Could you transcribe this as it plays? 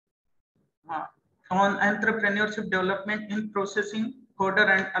uh, on entrepreneurship development in processing, fodder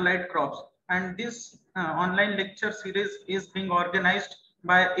and allied crops. And this online lecture series is being organized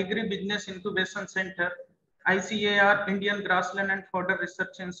by Agri-Business Incubation Centre, ICAR-Indian Grassland and Fodder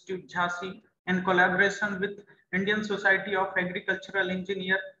Research Institute, Jhansi, in collaboration with Indian Society of Agricultural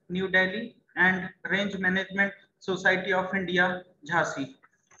Engineer, New Delhi, and Range Management Society of India, Jhansi.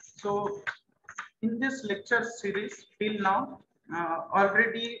 So in this lecture series till now,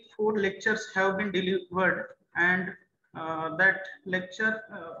 already 4 lectures have been delivered, and that lecture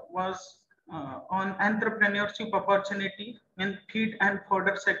was on entrepreneurship opportunity in feed and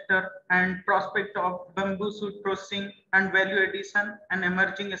fodder sector and prospect of bamboo shoot processing and value addition and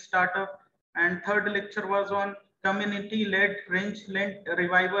emerging startup. And third lecture was on community-led rangeland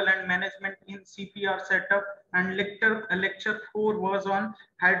revival and management in CPR setup. And lecture 4 was on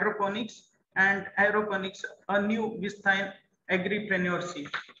hydroponics and aeroponics, a new vista in agripreneurship.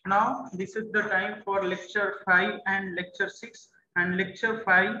 Now, this is the time for lecture 5 and lecture 6. And lecture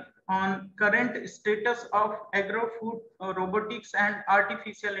 5 on current status of agro-food robotics and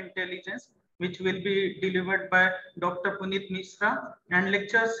artificial intelligence, which will be delivered by Dr. Puneet Mishra. And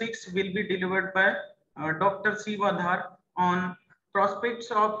lecture 6 will be delivered by Dr. Sivadhar on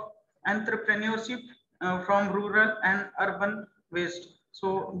prospects of entrepreneurship from rural and urban waste.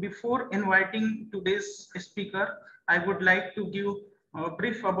 So before inviting today's speaker, I would like to give a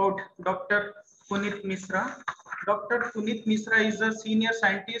brief about Dr. Puneet Mishra. Dr. Puneet Mishra is a senior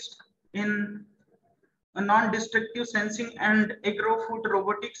scientist in non-destructive sensing and agro-food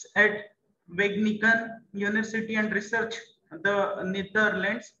robotics at Wageningen University and Research, the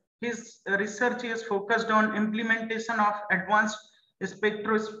Netherlands. His research is focused on implementation of advanced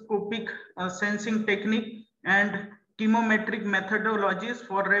spectroscopic sensing technique and chemometric methodologies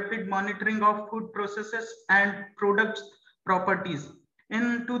for rapid monitoring of food processes and products properties.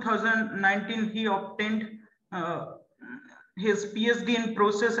 In 2019, he obtained his PhD in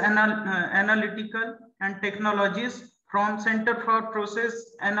process analytical and technologies from Center for Process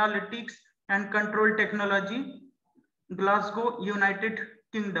Analytics and Control Technology, Glasgow, United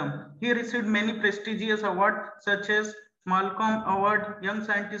Kingdom. He received many prestigious awards such as Malcolm Award, Young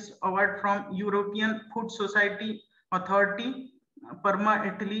Scientist Award from European Food Society Authority,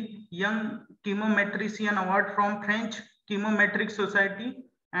 Parma, Italy, Young Chemometrician Award from French Chemometrics Society,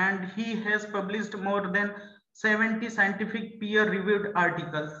 and he has published more than 70 scientific peer-reviewed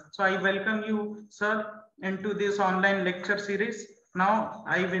articles. So I welcome you, sir, into this online lecture series. Now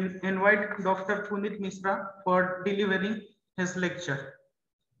I will invite Dr. Puneet Mishra for delivering his lecture.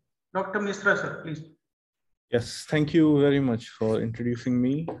 Dr. Mishra, sir, please. Yes, thank you very much for introducing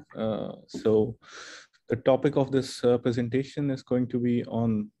me. So the topic of this presentation is going to be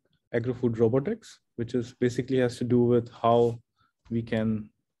on agro-food robotics, which is basically has to do with how we can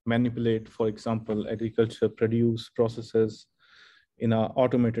manipulate, for example, agriculture produce processes in an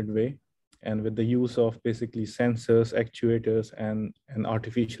automated way, and with the use of basically sensors, actuators, and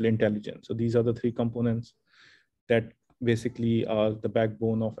artificial intelligence. So these are the 3 components that basically are the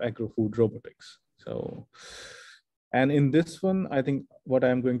backbone of agro-food robotics. So, and in this one, I think what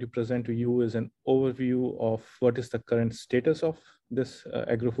I'm going to present to you is an overview of what is the current status of this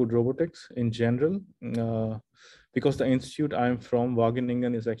agro-food robotics in general. Because the institute I'm from,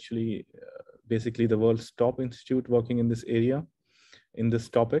 Wageningen, is actually basically the world's top institute working in this area, in this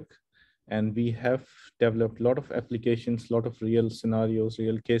topic. And we have developed a lot of applications, a lot of real scenarios,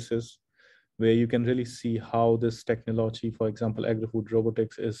 real cases, where you can really see how this technology, for example, agro-food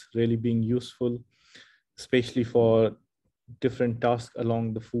robotics, is really being useful, especially for different tasks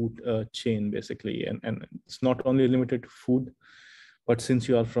along the food chain, basically. And it's not only limited to food, but since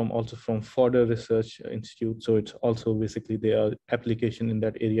you are also from Fodder Research Institute, so it's also basically their application in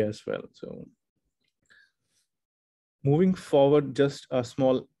that area as well. So moving forward, just a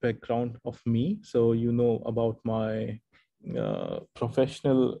small background of me. So you know about my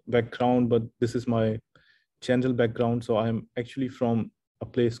professional background, but this is my general background. So I'm actually from a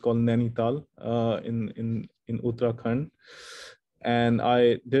place called Nainital in Uttarakhand. And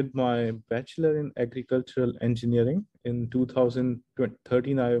I did my bachelor in agricultural engineering. In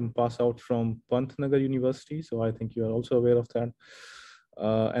 2013, I am passed out from Pantnagar University. So I think you are also aware of that.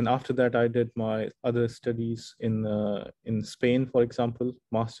 And after that, I did my other studies in Spain, for example,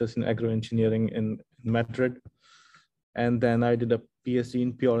 master's in agroengineering in Madrid. And then I did a PhD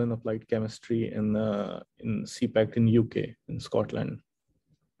in pure and applied chemistry in CPAC in UK, in Scotland.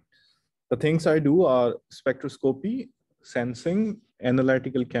 The things I do are spectroscopy, sensing,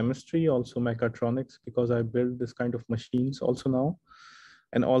 analytical chemistry, also mechatronics, because I build this kind of machines also now,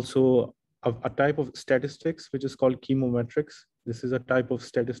 and also a type of statistics, which is called chemometrics. This is a type of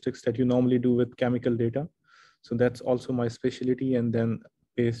statistics that you normally do with chemical data. So that's also my specialty. And then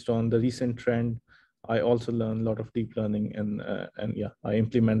based on the recent trend, I also learn a lot of deep learning, and yeah, I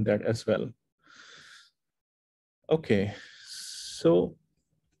implement that as well. Okay, so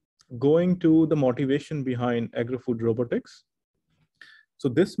going to the motivation behind agro-food robotics. So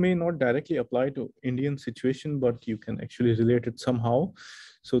this may not directly apply to Indian situation, but you can actually relate it somehow.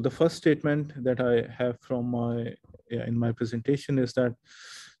 So the first statement that I have from in my presentation is that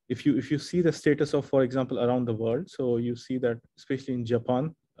if you see the status of, for example, around the world, so you see that especially in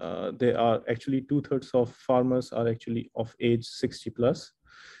Japan, there are actually 2/3 of farmers are actually of age 60 plus.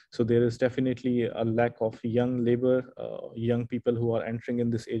 So there is definitely a lack of young labor, young people who are entering in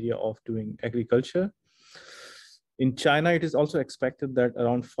this area of doing agriculture. In China, it is also expected that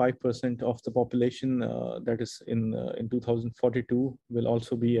around 5% of the population that is in 2042 will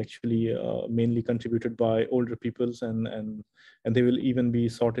also be actually mainly contributed by older peoples, and there will even be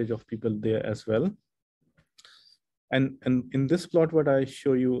shortage of people there as well. And in this plot, what I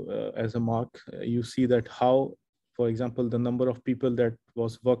show you as a mark, you see that how, for example, the number of people that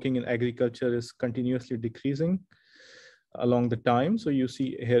was working in agriculture is continuously decreasing along the time. So you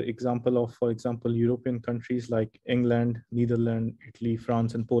see here example of, for example, European countries like England, Netherlands, Italy,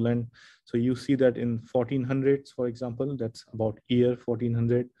 France, and Poland. So you see that in 1400s, for example, that's about year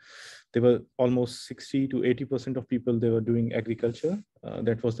 1400, there were almost 60 to 80% of people, they were doing agriculture.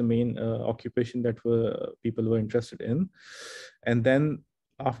 That was the main occupation that people were interested in. And then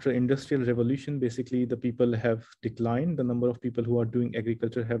after industrial revolution, basically the people have declined. The number of people who are doing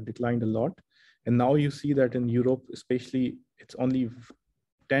agriculture have declined a lot. And now you see that in Europe, especially, it's only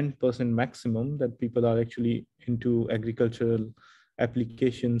 10% maximum that people are actually into agricultural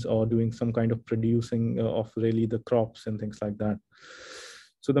applications or doing some kind of producing of really the crops and things like that.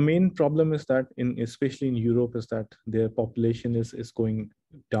 So the main problem is that especially in Europe is that their population is going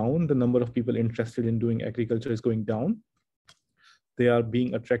down. The number of people interested in doing agriculture is going down. They are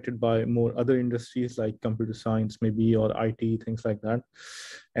being attracted by more other industries like computer science maybe, or IT, things like that.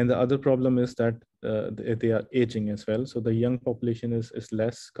 And the other problem is that they are aging as well. So the young population is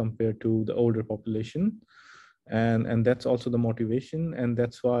less compared to the older population. And that's also the motivation. And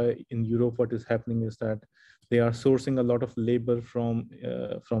that's why in Europe, what is happening is that they are sourcing a lot of labor from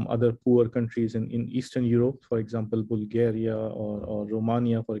other poor countries in Eastern Europe, for example, Bulgaria or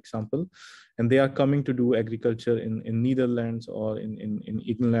Romania, for example. And they are coming to do agriculture in Netherlands or in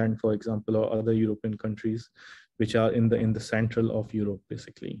England, for example, or other European countries, which are in the central of Europe,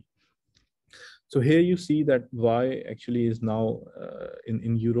 basically. So here you see that why actually is now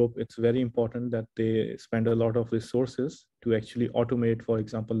in Europe, it's very important that they spend a lot of resources to actually automate, for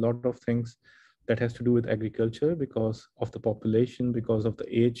example, a lot of things that has to do with agriculture because of the population, because of the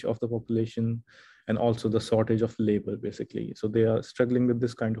age of the population, and also the shortage of labor, basically. So they are struggling with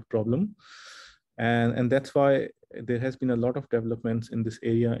this kind of problem. And that's why there has been a lot of developments in this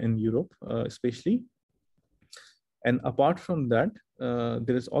area in Europe, especially. And apart from that,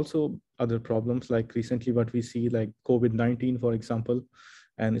 there is also other problems, like recently what we see, like COVID-19, for example,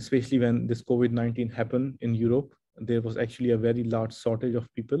 and especially when this COVID-19 happened in Europe, there was actually a very large shortage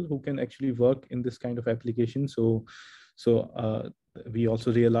of people who can actually work in this kind of application. So we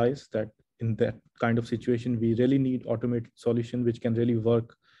also realized that in that kind of situation, we really need automated solution which can really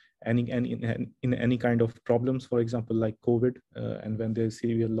work in any kind of problems, for example, like COVID, and when there's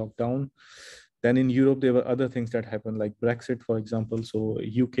severe lockdown. Then in Europe, there were other things that happened, like Brexit, for example. So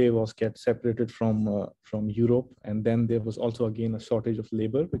UK was get separated from Europe, and then there was also again a shortage of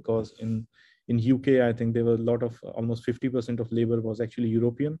labor because in UK, I think there were a lot of almost 50% of labor was actually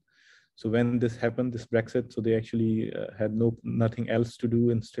European. So when this happened, this Brexit, so they actually had nothing else to do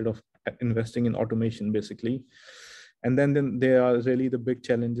instead of investing in automation, basically. And then there are really the big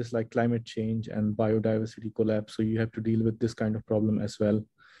challenges like climate change and biodiversity collapse. So you have to deal with this kind of problem as well.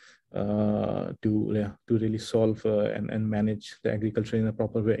 To really solve and manage the agriculture in a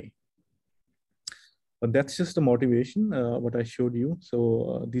proper way. But that's just the motivation, what I showed you.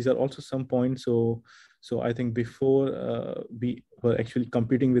 So these are also some points. So I think before we were actually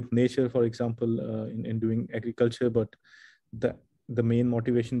competing with nature, for example, in doing agriculture, but the main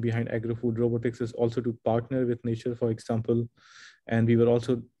motivation behind agro-food robotics is also to partner with nature, for example. And we were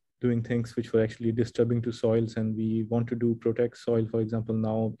also doing things which were actually disturbing to soils, and we want to protect soil, for example,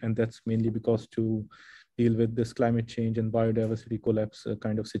 now, and that's mainly because to deal with this climate change and biodiversity collapse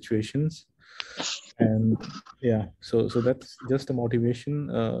kind of situations. And yeah, so that's just a motivation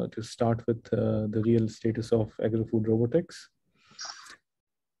to start with the real status of agro-food robotics.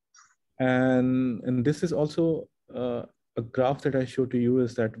 And this is also a graph that I showed to you,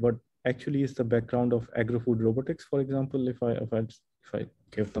 is that what actually is the background of Agro-Food Robotics, for example, if I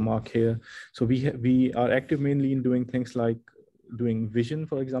give the mark here. So we are active mainly in doing things like doing vision,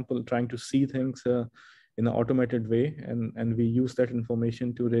 for example, trying to see things in an automated way. And we use that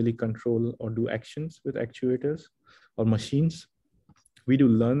information to really control or do actions with actuators or machines. We do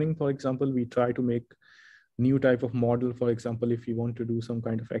learning, for example, we try to make new type of model. For example, if you want to do some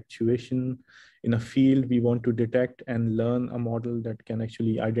kind of actuation in a field, we want to detect and learn a model that can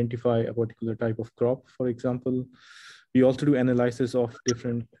actually identify a particular type of crop, for example. We also do analysis of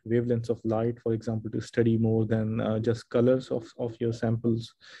different wavelengths of light, for example, to study more than just colors of your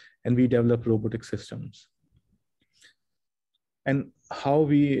samples. And we develop robotic systems. And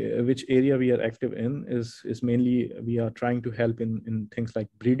which area we are active in is mainly we are trying to help in things like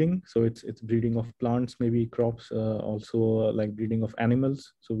breeding. So it's breeding of plants, maybe crops, also like breeding of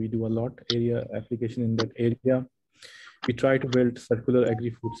animals. So we do a lot area application in that area. We try to build circular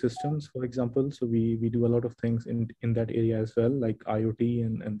agri-food systems, for example. So we do a lot of things in that area as well, like IoT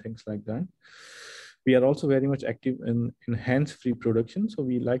and things like that. We are also very much active in hands-free production. So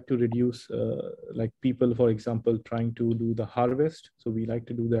we like to reduce like people, for example, trying to do the harvest. So we like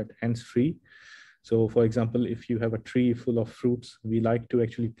to do that hands-free. So for example, if you have a tree full of fruits, we like to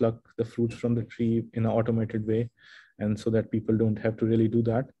actually pluck the fruits from the tree in an automated way. And so that people don't have to really do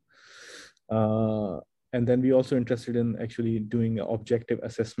that. And then we also interested in actually doing an objective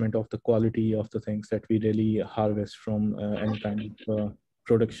assessment of the quality of the things that we really harvest from any kind of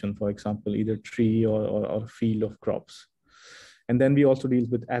production, for example, either tree or field of crops. And then we also deal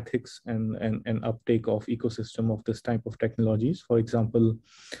with ethics and uptake of ecosystem of this type of technologies. For example,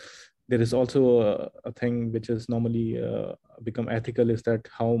 there is also a thing which is normally become ethical, is that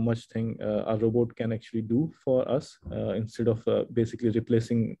how much thing a robot can actually do for us instead of basically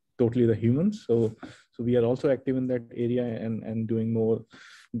replacing totally the humans. So we are also active in that area and doing more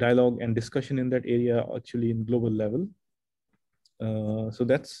dialogue and discussion in that area actually in global level. So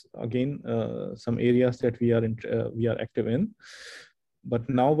that's again some areas that we are active in. But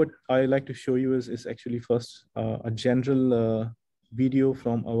now what I like to show you is actually first a general video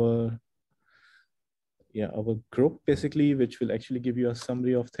from our group, basically, which will actually give you a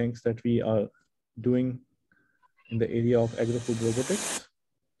summary of things that we are doing in the area of agro-food robotics.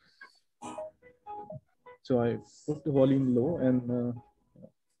 So I put the volume low and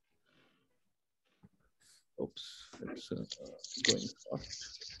oops, it's going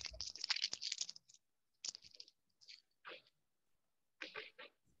fast.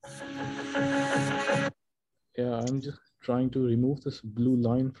 Yeah, I'm just trying to remove this blue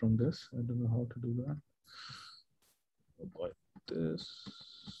line from this. I don't know how to do that. But this.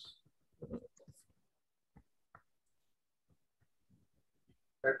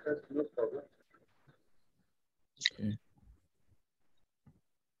 That's no problem. Okay.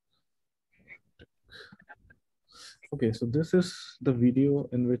 Okay, so this is the video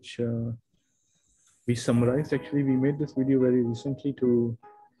in which we summarized. Actually, we made this video very recently to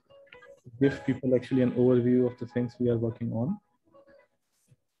give people actually an overview of the things we are working on.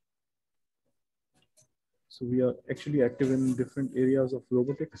 So we are actually active in different areas of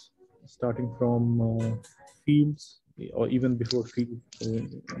robotics, starting from fields or even before field. So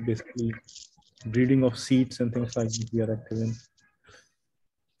basically breeding of seeds and things like that we are active in.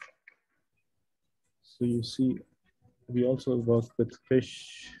 So you see, we also work with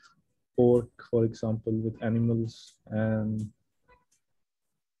fish, pork, for example, with animals, and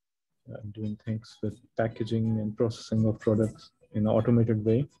doing things with packaging and processing of products in an automated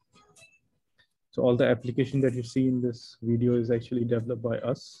way. So all the application that you see in this video is actually developed by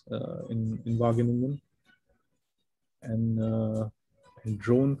us in Wageningen. And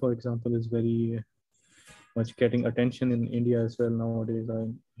drone, for example, is very much getting attention in India as well nowadays.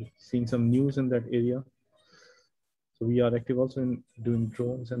 I'm seeing some news in that area. So we are active also in doing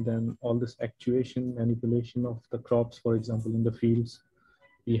drones, and then all this actuation, manipulation of the crops, for example, in the fields.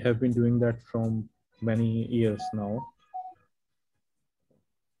 We have been doing that from many years now.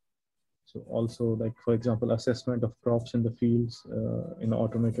 So also, like, for example, assessment of crops in the fields in an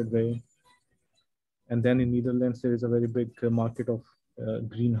automated way. And then in Netherlands, there is a very big market of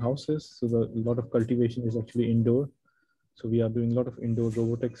greenhouses. So a lot of cultivation is actually indoor. So we are doing a lot of indoor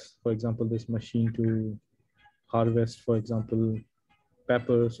robotics. For example, this machine to harvest, for example,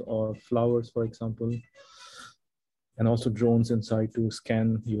 peppers or flowers, for example, and also drones inside to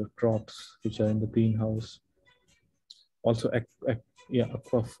scan your crops, which are in the greenhouse. Also,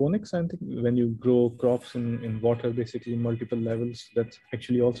 aquaponics, I think, when you grow crops in water, basically multiple levels, that's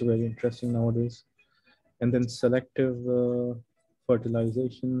actually also very interesting nowadays. And then selective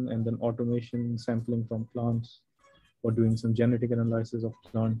fertilization, and then automation, sampling from plants, or doing some genetic analysis of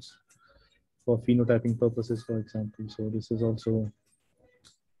plants. for phenotyping purposes, for example. So this is also,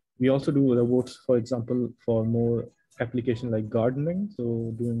 we also do robots, for example, for more application like gardening.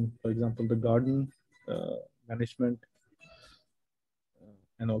 So doing, for example, the garden management.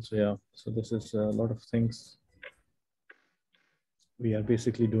 And also, yeah, so this is a lot of things we are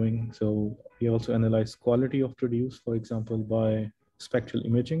basically doing. So we also analyze quality of produce, for example, by spectral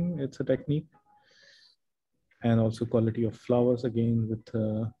imaging. It's a technique. And also quality of flowers, again, with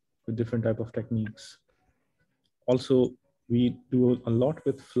different type of techniques. Also, we do a lot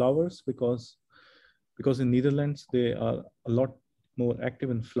with flowers because in Netherlands, they are a lot more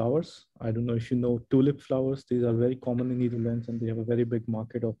active in flowers. I don't know if you know tulip flowers. These are very common in Netherlands, and they have a very big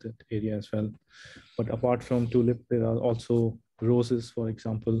market of that area as well. But apart from tulip, there are also roses, for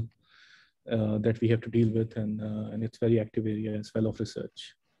example, that we have to deal with, and it's very active area as well of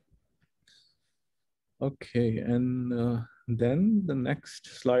research. Okay, and then the next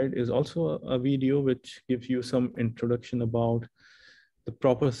slide is also a video which gives you some introduction about the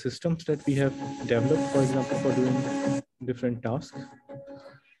proper systems that we have developed, for example, for doing different tasks.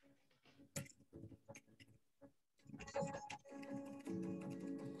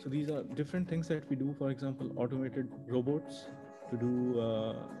 So these are different things that we do, for example, automated robots to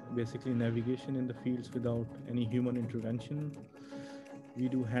do basically navigation in the fields without any human intervention. We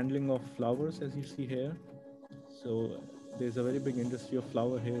do handling of flowers, as you see here. So there's a very big industry of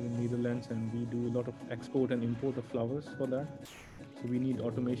flower here in Netherlands, and we do a lot of export and import of flowers for that. So we need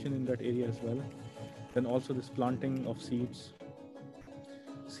automation in that area as well. Then also this planting of seeds,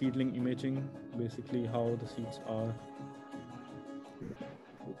 seedling imaging, basically how the seeds are.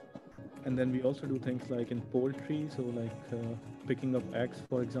 And then we also do things like in poultry, so like picking up eggs,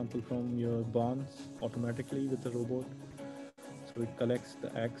 for example, from your barns automatically with the robot. So it collects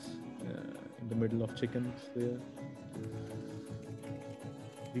the eggs in the middle of chickens there.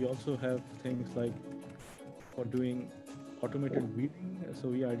 We also have things like for doing automated weeding. So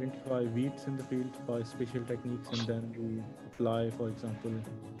we identify weeds in the field by special techniques, and then we apply, for example,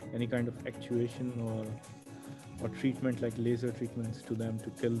 any kind of actuation or treatment like laser treatments to them to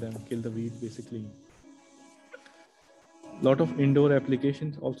kill the weed basically. A lot of indoor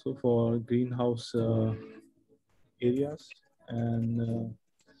applications also for greenhouse areas, and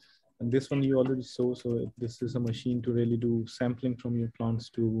this one you already saw. So this is a machine to really do sampling from your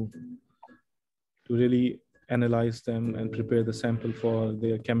plants to really analyze them and prepare the sample for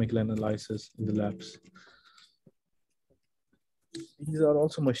their chemical analysis in the labs. These are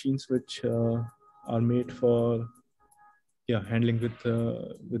also machines which are made for handling with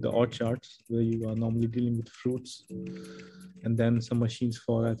the orchards where you are normally dealing with fruits, and then some machines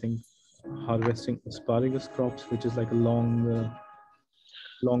for, I think, harvesting asparagus crops, which is like a long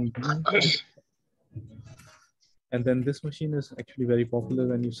bean. And then this machine is actually very popular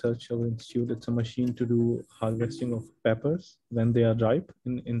when you search our institute. It's a machine to do harvesting of peppers when they are ripe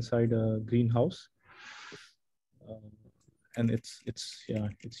inside a greenhouse. And it's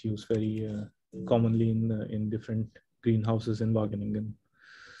used very commonly in different greenhouses in Wageningen.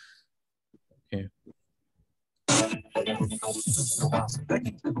 Okay.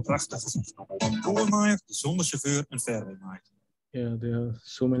 Yeah, there are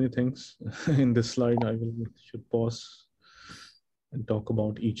so many things in this slide. I should pause and talk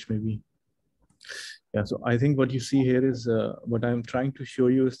about each maybe. Yeah, so I think what you see here is what I'm trying to show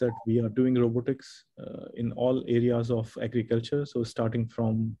you is that we are doing robotics in all areas of agriculture. So starting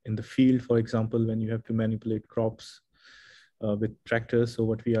from in the field, for example, when you have to manipulate crops with tractors. So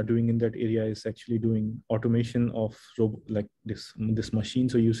what we are doing in that area is actually doing automation of like this machine.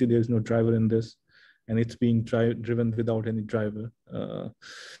 So you see there's no driver in this, and it's being driven without any driver.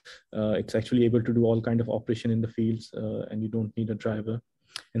 It's actually able to do all kind of operation in the fields, and you don't need a driver.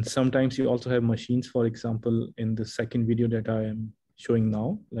 And sometimes you also have machines, for example, in the second video that I am showing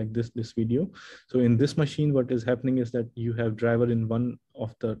now, like this video. So in this machine, what is happening is that you have driver in one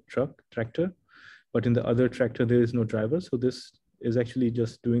of the tractor, but in the other tractor, there is no driver. So this is actually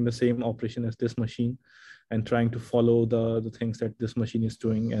just doing the same operation as this machine and trying to follow the things that this machine is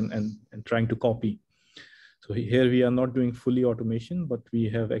doing and trying to copy. So here we are not doing fully automation, but we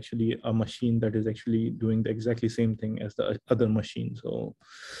have actually a machine that is actually doing the exactly same thing as the other machine. So,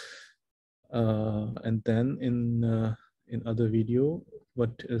 and then in other video, what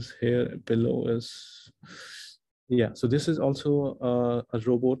is here below is, so this is also a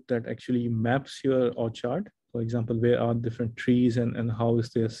robot that actually maps your orchard. For example, where are different trees and how is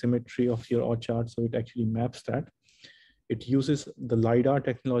the symmetry of your orchard? So it actually maps that. It uses the LiDAR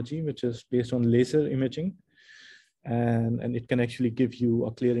technology, which is based on laser imaging. And it can actually give you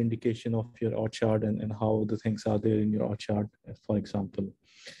a clear indication of your orchard and how the things are there in your orchard, for example.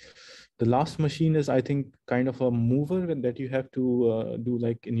 The last machine is, I think, kind of a mover that you have to do,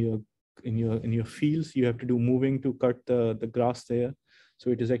 like in your fields, you have to do moving to cut the grass there.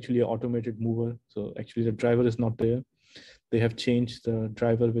 So it is actually an automated mover. So actually the driver is not there. They have changed the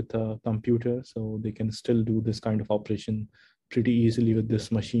driver with a computer, so they can still do this kind of operation pretty easily with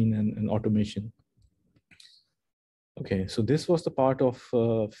this machine and automation. Okay, so this was the part of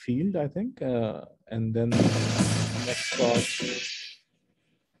field, I think, and then the next part.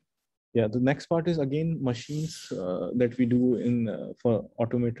 Yeah, the next part is again machines that we do in for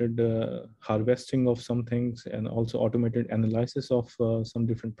automated harvesting of some things, and also automated analysis of some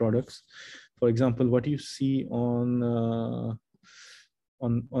different products. For example, what you see on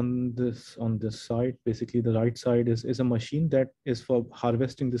this side, basically the right side is a machine that is for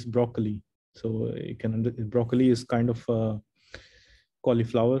harvesting this broccoli. So you can, broccoli is kind of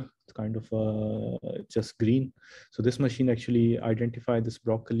cauliflower. It's kind of just green. So this machine actually identifies this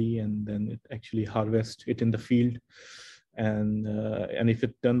broccoli, and then it actually harvests it in the field. And if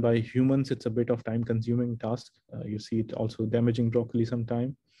it's done by humans, it's a bit of time-consuming task. You see it also damaging broccoli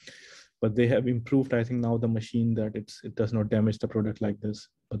sometime. But they have improved, I think, now the machine that it does not damage the product like this.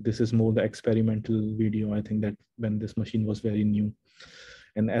 But this is more the experimental video, I think, that when this machine was very new.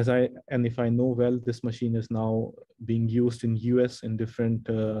 And if I know well, this machine is now being used in US in different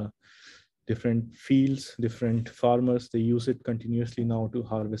fields, different farmers. They use it continuously now to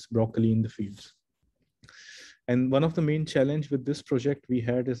harvest broccoli in the fields. And one of the main challenge with this project we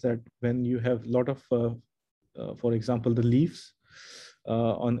had is that when you have a lot of, for example, the leaves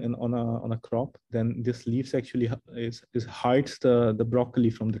on a crop, then this leaves actually hides the broccoli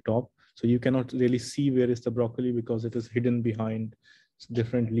from the top. So you cannot really see where is the broccoli because it is hidden behind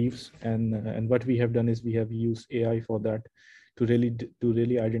different leaves. And what we have done is we have used AI for that to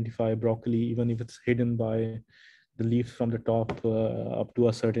really identify broccoli, even if it's hidden by the leaves from the top up to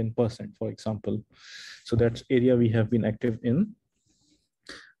a certain %, for example. So that's area we have been active in.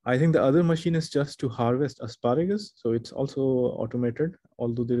 I think the other machine is just to harvest asparagus. So it's also automated,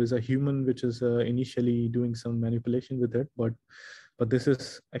 although there is a human which is initially doing some manipulation with it. But this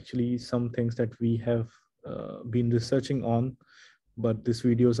is actually some things that we have been researching on. But these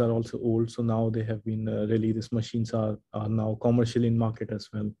videos are also old. So now they have been really, these machines are now commercially in market as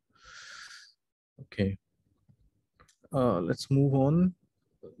well. Okay. Let's move on.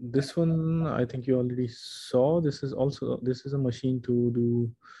 This one, I think you already saw. This is a machine to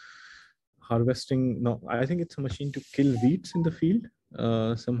do harvesting. No, I think it's a machine to kill weeds in the field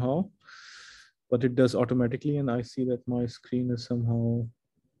somehow, but it does automatically. And I see that my screen is somehow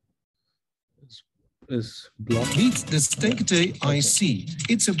is blocked. Meet the Stenkete IC.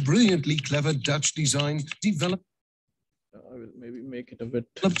 It's a brilliantly clever Dutch design developed. I will maybe make it a bit.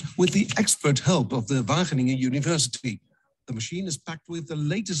 With the expert help of the Wageningen University. The machine is packed with the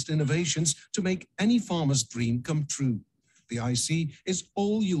latest innovations to make any farmer's dream come true. The IC is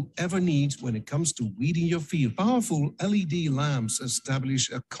all you'll ever need when it comes to weeding your field. Powerful LED lamps establish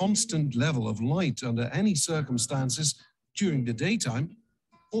a constant level of light under any circumstances during the daytime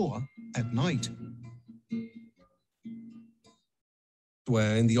or at night.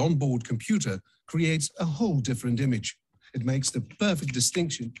 Where in the onboard computer creates a whole different image. It makes the perfect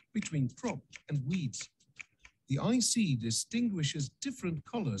distinction between crop and weeds. The IC distinguishes different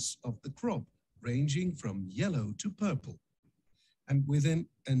colors of the crop, ranging from yellow to purple. And within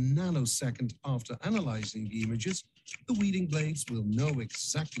a nanosecond after analyzing the images, the weeding blades will know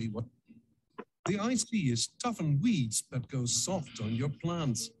exactly what. The IC is tough on weeds, but goes soft on your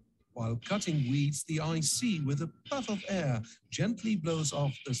plants. While cutting weeds, the IC, with a puff of air, gently blows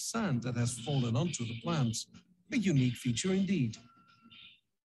off the sand that has fallen onto the plants. A unique feature indeed.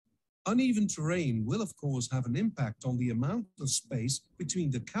 Uneven terrain will, of course, have an impact on the amount of space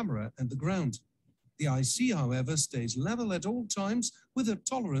between the camera and the ground. The IC, however, stays level at all times with a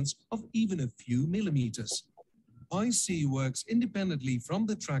tolerance of even a few millimeters. IC works independently from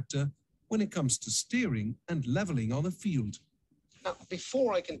the tractor when it comes to steering and leveling on a field. Now,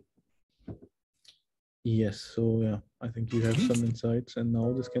 before I can... Yes, so yeah, I think you have some insights, and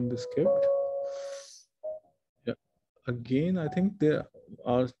now this can be skipped. Yeah, again, I think there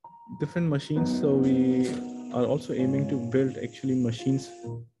are different machines, so we are also aiming to build actually machines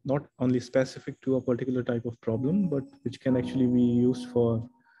not only specific to a particular type of problem, but which can actually be used for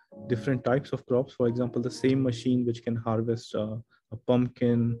different types of crops. For example, the same machine which can harvest a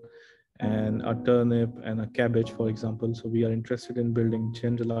pumpkin and a turnip and a cabbage, for example. So we are interested in building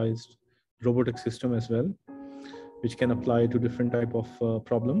generalized robotic system as well, which can apply to different type of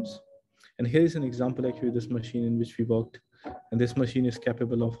problems. And here is an example, actually, this machine in which we worked. And this machine is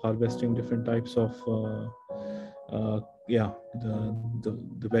capable of harvesting different types of yeah,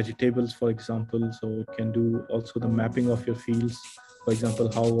 the vegetables, for example. So it can do also the mapping of your fields. For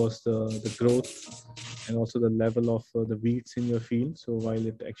example, how was the growth, and also the level of the weeds in your field. So while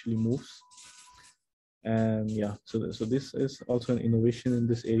it actually moves. And yeah, so this is also an innovation in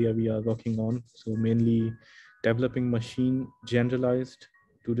this area we are working on. So mainly developing machine generalized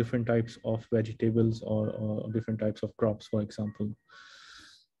to different types of vegetables or different types of crops, for example.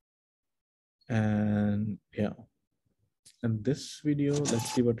 And yeah, and this video,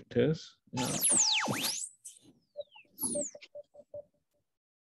 let's see what it is. Yeah.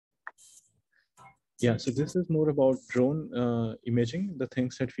 Yeah, so this is more about drone imaging, the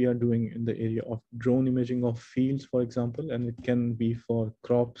things that we are doing in the area of drone imaging of fields, for example, and it can be for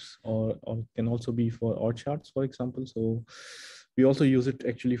crops or can also be for orchards, for example. So we also use it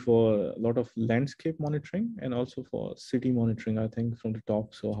actually for a lot of landscape monitoring and also for city monitoring, I think, from the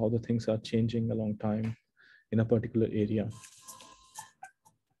top. So how the things are changing along time in a particular area.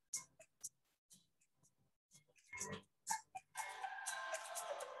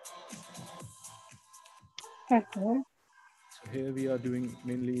 Okay. So here we are doing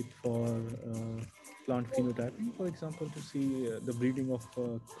mainly for plant phenotyping, for example, to see the breeding of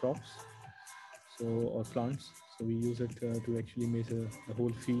crops, so or plants. So we use it to actually measure the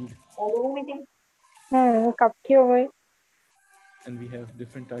whole field. कब की हो गई? And we have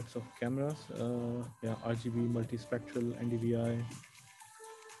different types of cameras, yeah, RGB, multispectral, NDVI,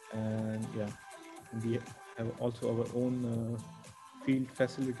 and yeah, and we have also our own field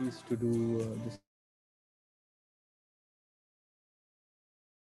facilities to do this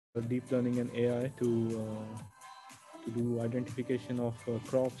deep learning and AI to do identification of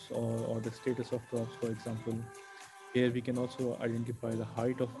crops or the status of crops, for example. Here we can also identify the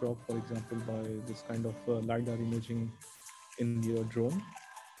height of crop, for example, by this kind of LiDAR imaging in your drone.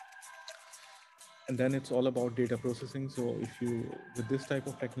 And then it's all about data processing. So if you, with this type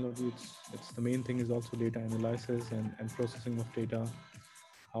of technology, it's the main thing is also data analysis and processing of data,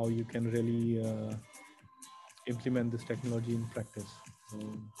 how you can really implement this technology in practice. So,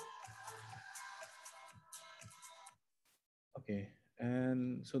 okay,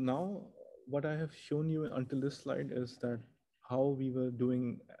 and so now what I have shown you until this slide is that how we were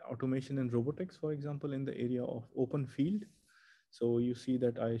doing automation and robotics, for example, in the area of open field. So you see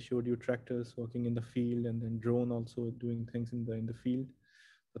that I showed you tractors working in the field and then drone also doing things in the field.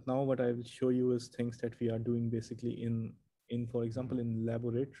 But now what I will show you is things that we are doing basically in for example, in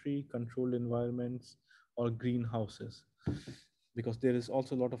laboratory controlled environments or greenhouses, because there is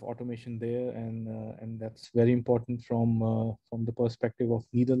also a lot of automation there, and that's very important from the perspective of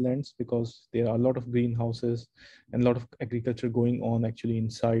Netherlands, because there are a lot of greenhouses and a lot of agriculture going on actually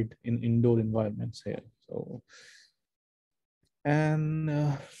inside in indoor environments here. So,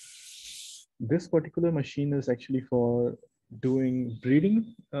 and this particular machine is actually for doing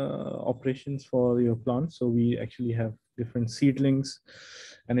breeding operations for your plants. So we actually have different seedlings,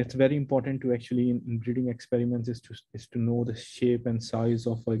 and it's very important to actually in breeding experiments is to know the shape and size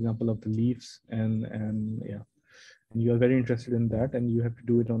of, for example, of the leaves, and yeah, and you are very interested in that, and you have to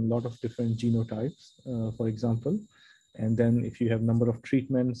do it on a lot of different genotypes, for example. And then if you have number of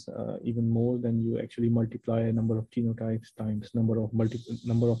treatments, even more, then you actually multiply a number of genotypes times number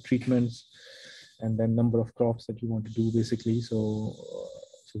of treatments, and then number of crops that you want to do basically. So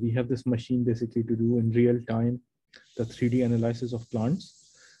we have this machine basically to do in real time the 3D analysis of plants.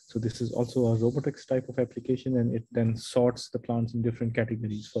 So this is also a robotics type of application, and it then sorts the plants in different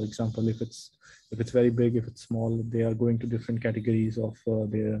categories. For example, if it's very big, if it's small, they are going to different categories of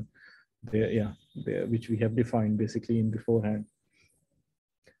their which we have defined basically in beforehand.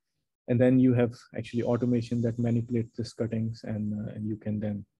 And then you have actually automation that manipulates these cuttings, and you can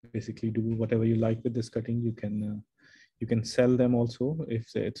then basically do whatever you like with this cutting. You can sell them also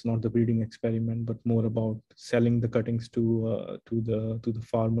if it's not the breeding experiment, but more about selling the cuttings to the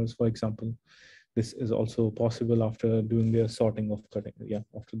farmers, for example. This is also possible after doing their sorting of cutting. Yeah,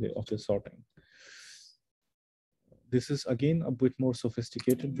 after sorting. This is again a bit more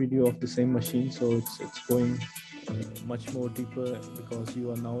sophisticated video of the same machine. So it's going much more deeper, because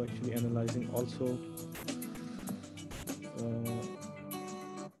you are now actually analyzing also.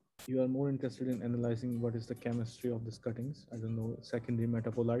 You are more interested in analyzing what is the chemistry of these cuttings. I don't know, secondary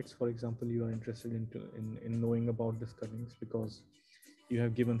metabolites, for example. You are interested in knowing about these cuttings because you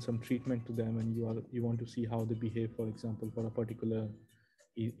have given some treatment to them, and you want to see how they behave, for example, for a particular.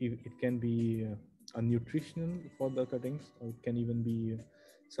 It can be a nutritional for the cuttings, or it can even be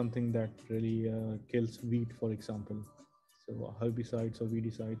something that really kills weed, for example. So herbicides or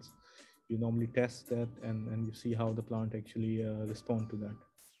weedicides, you normally test that, and you see how the plant actually respond to that.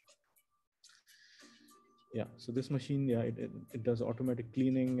 Yeah, so this machine, yeah, it does automatic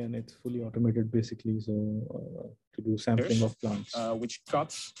cleaning and it's fully automated basically. So to do sampling of plants. Which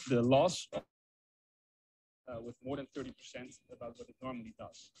cuts the loss with more than 30% about what it normally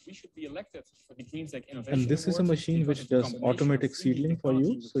does. We should be elected for the Green Tech Innovation And this is a machine which does automatic seedling for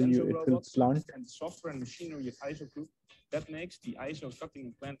you. So it will plant. And software and machinery of ISO Group. That makes the ISO Cutting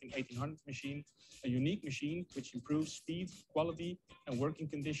and Planting 1800 machine a unique machine which improves speed, quality, and working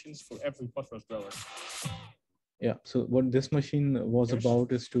conditions for every pothos grower. Yeah, so what this machine was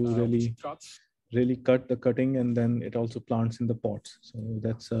about is to really cut the cutting, and then it also plants in the pots. So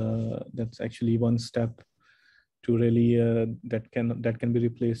that's actually one step to really that can be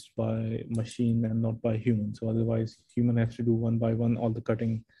replaced by machine and not by human. So otherwise, human has to do one by one all the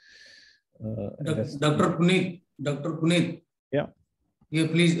cutting. Dr. Puneet. Yeah. Yeah,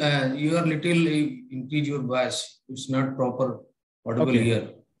 please. You are little increase your voice. It's not proper audible here.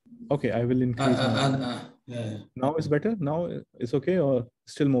 Okay, I will increase. Yeah. Now it's better. Now it's okay, or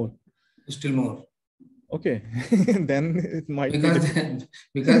still more? Still more. Okay, then it might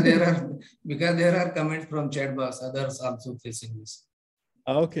because there are comments from chat box. Others also facing this.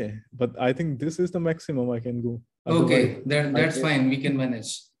 Okay, but I think this is the maximum I can go. Okay, that's fine. We can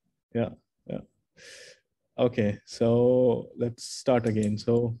manage. Yeah. Okay, so let's start again.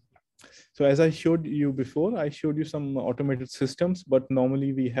 So as I showed you before, I showed you some automated systems, but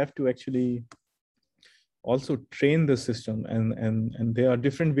normally we have to actually also train the system, and there are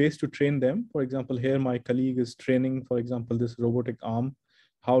different ways to train them. For example, here my colleague is training, for example, this robotic arm,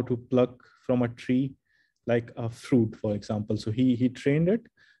 how to pluck from a tree like a fruit, for example. So he trained it,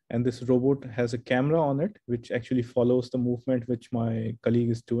 and this robot has a camera on it, which actually follows the movement which my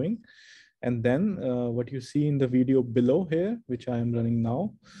colleague is doing. And then what you see in the video below here, which I am running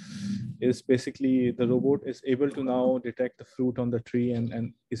now, is basically the robot is able to now detect the fruit on the tree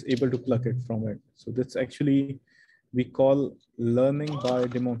and is able to pluck it from it. So that's actually, we call learning by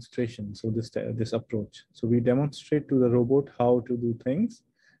demonstration. So this approach. So we demonstrate to the robot how to do things,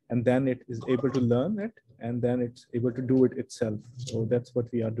 and then it is able to learn it, and then it's able to do it itself. So that's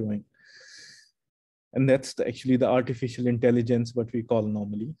what we are doing. And that's actually the artificial intelligence, what we call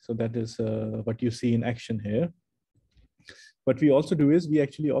normally. So that is what you see in action here. What we also do is we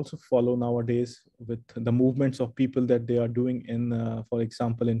actually also follow nowadays with the movements of people that they are doing in, for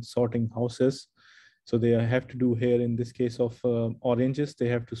example, in sorting houses. So they have to do here in this case of oranges, they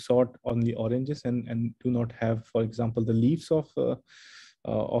have to sort only oranges and do not have, for example, the leaves of the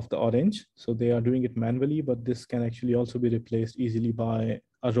orange. So they are doing it manually, but this can actually also be replaced easily by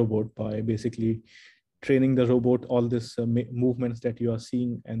a robot, by basically training the robot all this movements that you are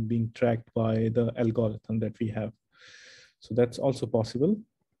seeing and being tracked by the algorithm that we have. So that's also possible.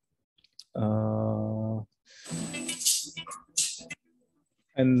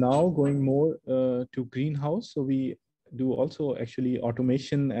 And now going more to greenhouse. So we do also actually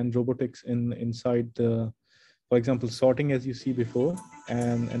automation and robotics inside the, for example, sorting, as you see before.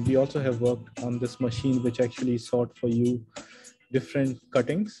 And we also have worked on this machine which actually sort for you different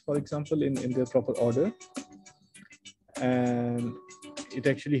cuttings, for example, in their proper order. And it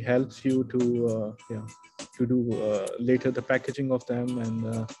actually helps you to do later the packaging of them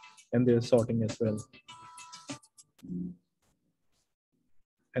and their sorting as well.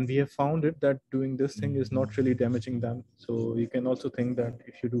 And we have found it that doing this thing is not really damaging them. So you can also think that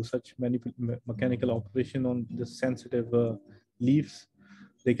if you do such mechanical operation on this sensitive leaves,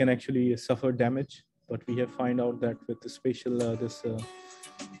 they can actually suffer damage. But we have found out that with the spatial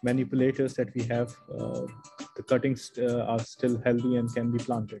manipulators that we have, the cuttings are still healthy and can be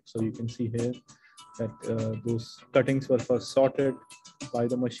planted. So you can see here that those cuttings were first sorted by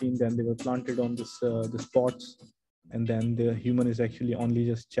the machine, then they were planted on this pots, and then the human is actually only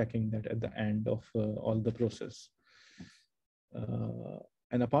just checking that at the end of all the process.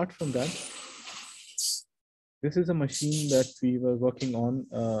 And apart from that, this is a machine that we were working on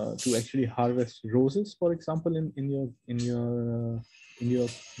to actually harvest roses, for example, in your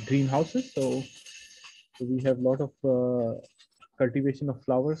greenhouses. So we have a lot of cultivation of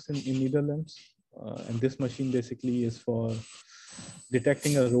flowers in Netherlands, and this machine basically is for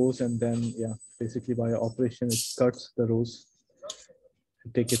detecting a rose, and then basically by operation it cuts the rose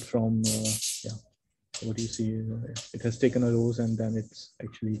and take it from what do you see? It has taken a rose and then it's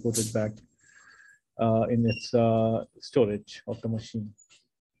actually put it back in its storage of the machine.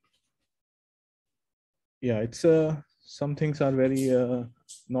 Yeah, it's some things are very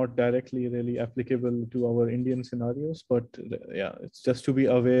not directly really applicable to our Indian scenarios, but it's just to be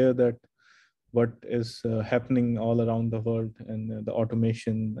aware that what is happening all around the world and the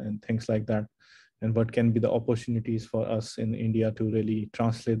automation and things like that, and what can be the opportunities for us in India to really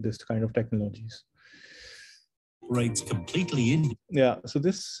translate this kind of technologies. operates completely in. Yeah, so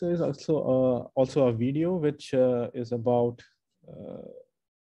this is also a video which is about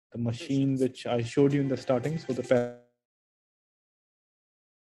the machine which I showed you in the starting. So the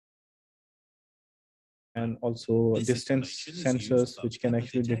and also distance sensors which can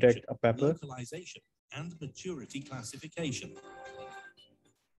actually detect a pepper. Localization and maturity classification.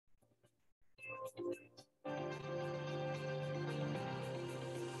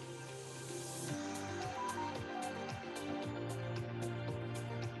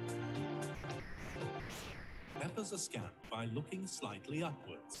 Peppers are scanned by looking slightly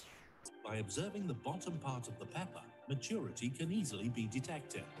upwards. By observing the bottom part of the pepper, maturity can easily be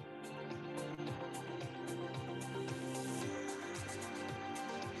detected.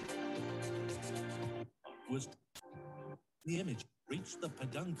 The image reached the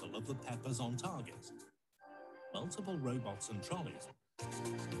peduncle of the peppers on target. Multiple robots and trolleys.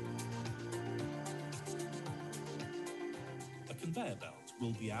 A conveyor belt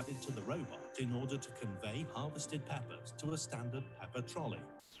will be added to the robot in order to convey harvested peppers to a standard pepper trolley.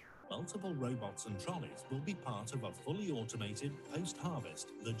 Multiple robots and trolleys will be part of a fully automated post-harvest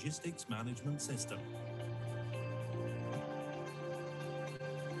logistics management system.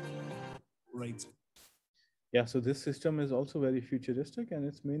 Rates. Yeah, so this system is also very futuristic and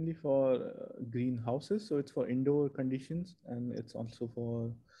it's mainly for greenhouses. So it's for indoor conditions and it's also for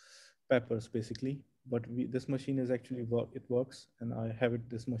peppers basically. But this machine is actually it works, and I have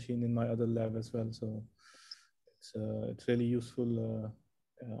this machine in my other lab as well. So it's really useful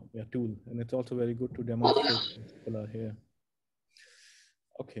tool, and it's also very good to demonstrate if people are here.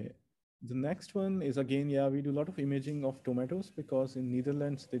 Okay. The next one is again, yeah, we do a lot of imaging of tomatoes because in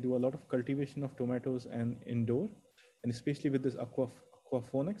Netherlands, they do a lot of cultivation of tomatoes and indoor, and especially with this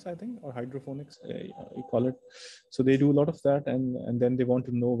aquaponics, I think, or hydroponics, you call it. So they do a lot of that, and then they want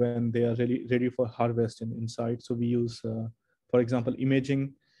to know when they are really ready for harvest inside. So we use, for example,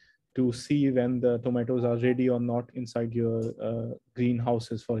 imaging to see when the tomatoes are ready or not inside your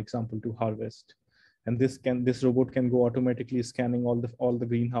greenhouses, for example, to harvest. And this robot can go automatically scanning all the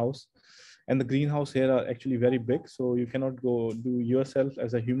greenhouse, and the greenhouse here are actually very big, so you cannot go do yourself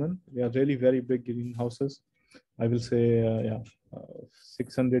as a human. They are really very big greenhouses. I will say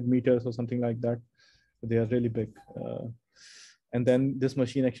 600 meters or something like that. They are really big, and then this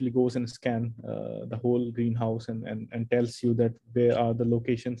machine actually goes and scan the whole greenhouse and tells you that where are the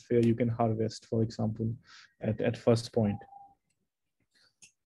locations where you can harvest, for example, at first point.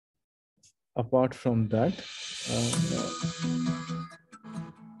 Apart from that,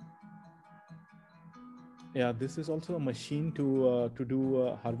 yeah, this is also a machine to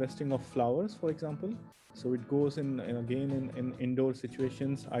do harvesting of flowers, for example. So it goes in indoor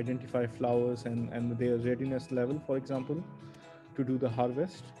situations, identify flowers and their readiness level, for example, to do the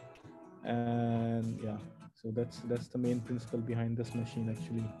harvest. And yeah, so that's the main principle behind this machine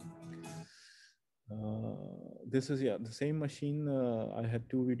actually. This is the same machine. I had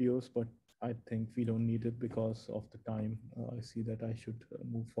two videos, but I think we don't need it because of the time. I see that I should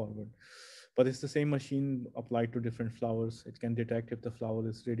move forward. But it's the same machine applied to different flowers. It can detect if the flower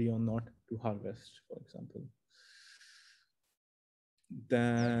is ready or not to harvest, for example.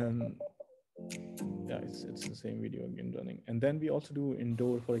 Then, yeah, it's the same video again running. And then we also do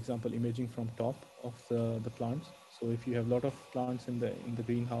indoor, for example, imaging from top of the plants. So if you have a lot of plants in the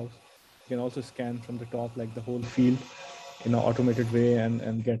greenhouse, you can also scan from the top, like the whole field in an automated way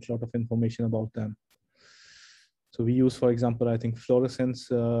and get a lot of information about them. So we use, for example, I think fluorescence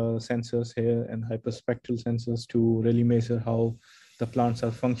sensors here and hyperspectral sensors to really measure how the plants are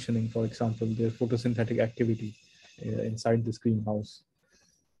functioning, for example, their photosynthetic activity inside this greenhouse.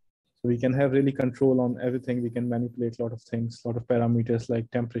 So we can have really control on everything. We can manipulate a lot of things, a lot of parameters like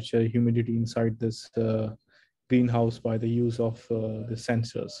temperature, humidity inside this greenhouse by the use of the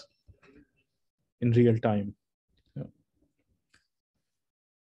sensors in real time.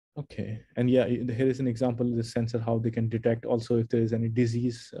 Okay, and yeah, here is an example of this sensor, how they can detect also if there is any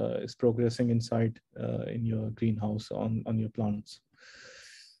disease is progressing inside in your greenhouse on your plants.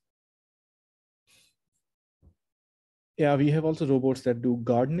 Yeah, we have also robots that do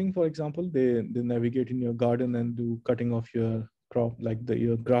gardening, for example. They navigate in your garden and do cutting off your crop, like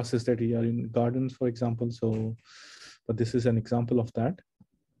your grasses that are in gardens, for example. So, but this is an example of that.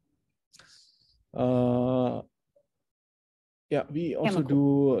 Yeah, we also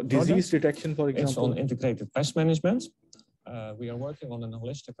do disease detection, for example. It's on integrated pest management. We are working on a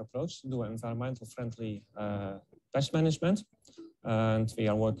holistic approach to do environmental friendly pest management. And we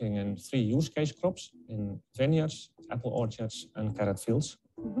are working in 3 use case crops in vineyards, apple orchards, and carrot fields.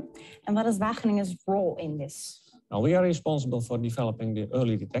 And what is Wageningen's role in this? Now, we are responsible for developing the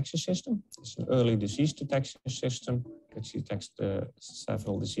early detection system. It's an early disease detection system which detects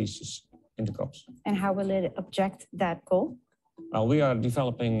several diseases in the crops. And how will it object that goal? We are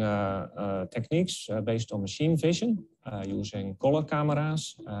developing techniques based on machine vision, using color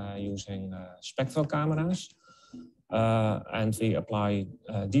cameras, using spectral cameras, and we apply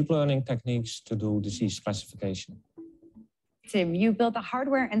deep learning techniques to do disease classification. Tim, you built the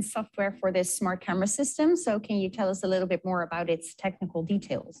hardware and software for this smart camera system. So can you tell us a little bit more about its technical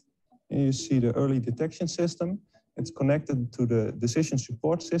details? You see the early detection system. It's connected to the decision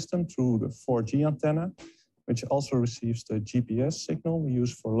support system through the 4G antenna, which also receives the GPS signal we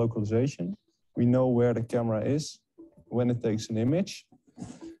use for localization. We know where the camera is when it takes an image.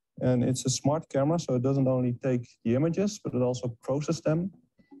 And it's a smart camera, so it doesn't only take the images, but it also processes them.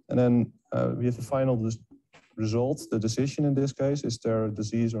 And then we have the final result. The decision in this case, is there a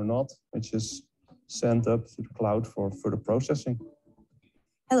disease or not, which is sent up to the cloud for further processing.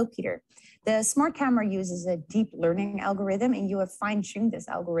 Hello, Peter. The smart camera uses a deep learning algorithm, and you have fine-tuned this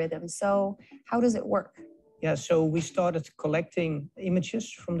algorithm. So how does it work? Yeah, so we started collecting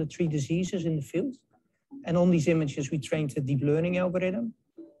images from the 3 diseases in the field. And on these images, we trained a deep learning algorithm.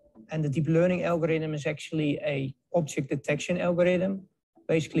 And the deep learning algorithm is actually an object detection algorithm,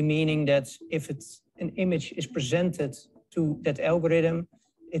 basically meaning that if an image is presented to that algorithm,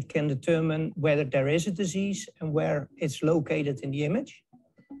 it can determine whether there is a disease and where it's located in the image.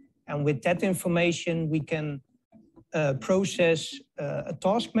 And with that information, we can process a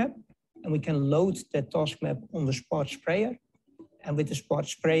task map, and we can load that task map on the smart sprayer. And with the smart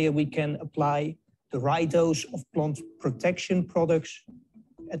sprayer, we can apply the right dose of plant protection products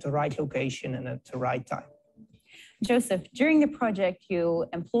at the right location and at the right time. Joseph, during the project, you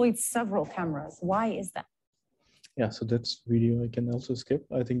employed several cameras. Why is that? Yeah, so that's video I can also skip.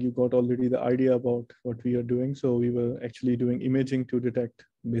 I think you got already the idea about what we are doing. So we were actually doing imaging to detect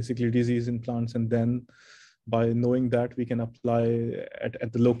basically disease in plants. And then by knowing that, we can apply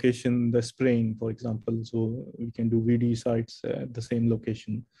at the location, the spraying, for example. So we can do VD sites at the same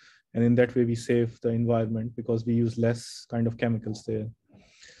location. And in that way, we save the environment because we use less kind of chemicals there.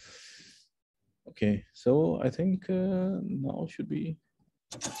 Okay, so I think now should be.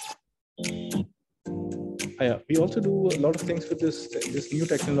 Yeah, we also do a lot of things with this new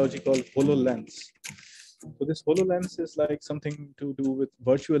technology called HoloLens. So this HoloLens is like something to do with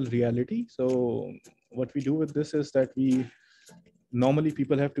virtual reality. So what we do with this is that normally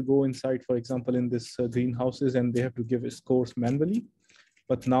people have to go inside, for example, in this greenhouses, and they have to give scores manually.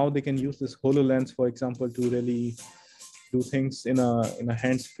 But now they can use this HoloLens, for example, to really do things in a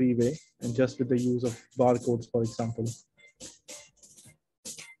hands-free way, and just with the use of barcodes, for example.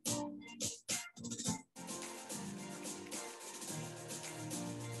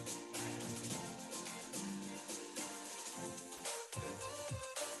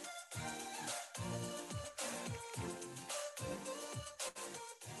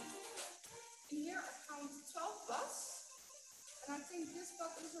 Here I count 12 bus, and I think this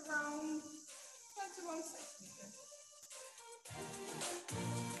bus is around 21 centimeters.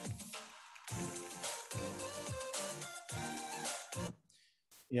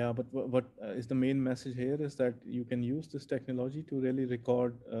 Yeah, but what is the main message here is that you can use this technology to really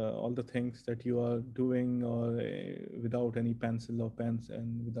record all the things that you are doing, or without any pencil or pens,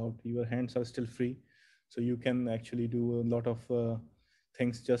 and without your hands are still free. So you can actually do a lot of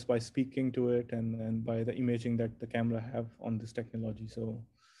things just by speaking to it and by the imaging that the camera have on this technology. So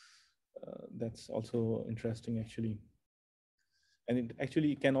that's also interesting actually. And it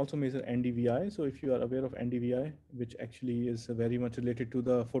actually can also measure NDVI. So if you are aware of NDVI, which actually is very much related to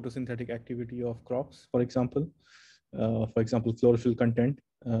the photosynthetic activity of crops, for example, chlorophyll content.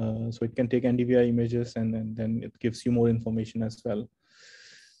 So it can take NDVI images, and then it gives you more information as well.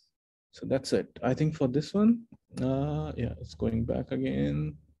 So that's it. I think for this one, yeah, it's going back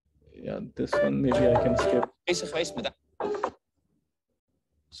again. Yeah, this one, maybe I can skip.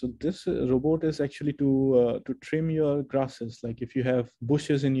 So this robot is actually to trim your grasses. Like if you have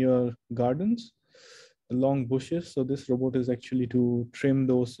bushes in your gardens, long bushes. So this robot is actually to trim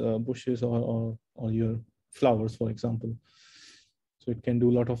those bushes or your flowers, for example. So it can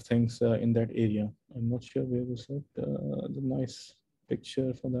do a lot of things in that area. I'm not sure where was it, the nice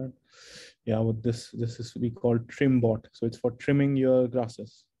picture for that. Yeah, what this is we call trim bot. So it's for trimming your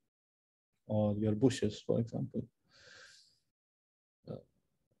grasses or your bushes, for example.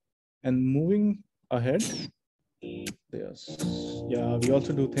 And moving ahead, yes, yeah, we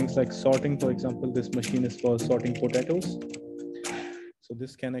also do things like sorting. For example, this machine is for sorting potatoes. So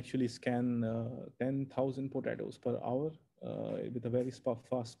this can actually scan 10,000 potatoes per hour with a very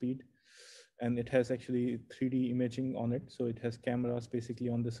fast speed. and it has actually 3D imaging on it. So it has cameras basically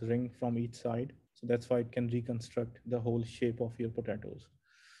on this ring from each side. So that's why it can reconstruct the whole shape of your potatoes.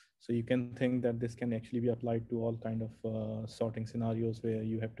 So you can think that this can actually be applied to all kind of sorting scenarios where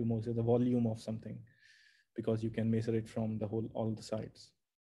you have to measure the volume of something, because you can measure it from the whole, all the sides.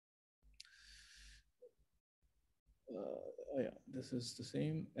 Yeah, this is the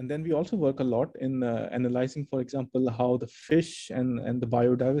same. And then we also work a lot in analyzing, for example, how the fish and the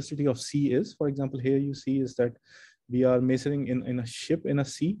biodiversity of sea is. For example, here you see is that we are measuring in a ship in a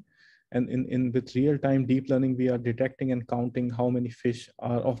sea, and with real-time deep learning, we are detecting and counting how many fish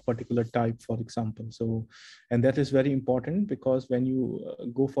are of particular type, for example. So, and that is very important, because when you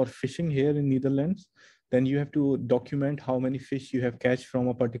go for fishing here in Netherlands, then you have to document how many fish you have catch from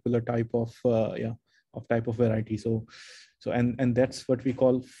a particular type of type of variety. So and that's what we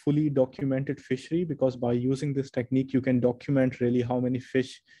call fully documented fishery, because by using this technique, you can document really how many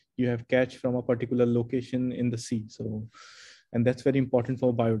fish you have catch from a particular location in the sea. So, and that's very important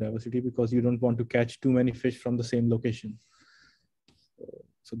for biodiversity, because you don't want to catch too many fish from the same location.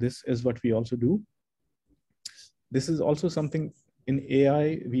 So this is what we also do. This is also something in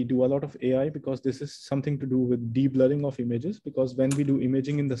AI, we do a lot of AI, because this is something to do with deep blurring of images, because when we do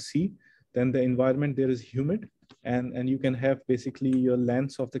imaging in the sea, then the environment there is humid, and you can have basically your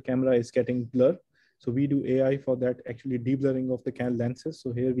lens of the camera is getting blurred. So we do AI for that, actually deblurring of the lenses.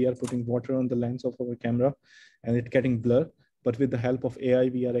 So here we are putting water on the lens of our camera and it getting blurred. But with the help of AI,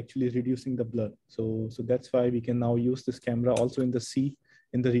 we are actually reducing the blur. So that's why we can now use this camera also in the sea,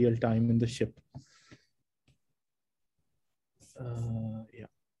 in the real time, in the ship.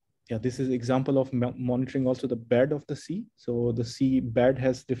 Yeah, this is example of monitoring also the bed of the sea. So the sea bed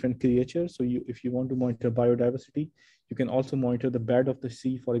has different creatures. So if you want to monitor biodiversity, you can also monitor the bed of the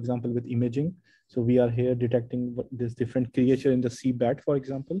sea, for example, with imaging. So we are here detecting this different creature in the sea bed, for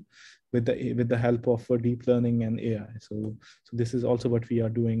example, with the help of deep learning and AI. So this is also what we are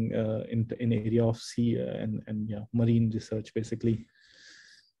doing in area of sea and yeah, marine research, basically.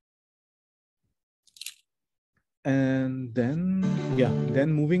 And then, yeah,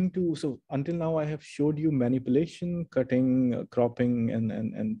 then moving to, so until now I have showed you manipulation, cutting, cropping,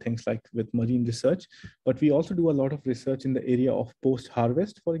 and things like with marine research, but we also do a lot of research in the area of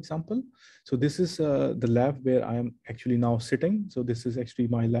post-harvest, for example. So this is the lab where I am actually now sitting. So this is actually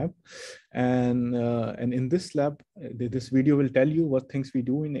my lab. And in this lab, this video will tell you what things we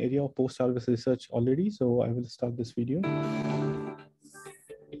do in area of post-harvest research already. So I will start this video.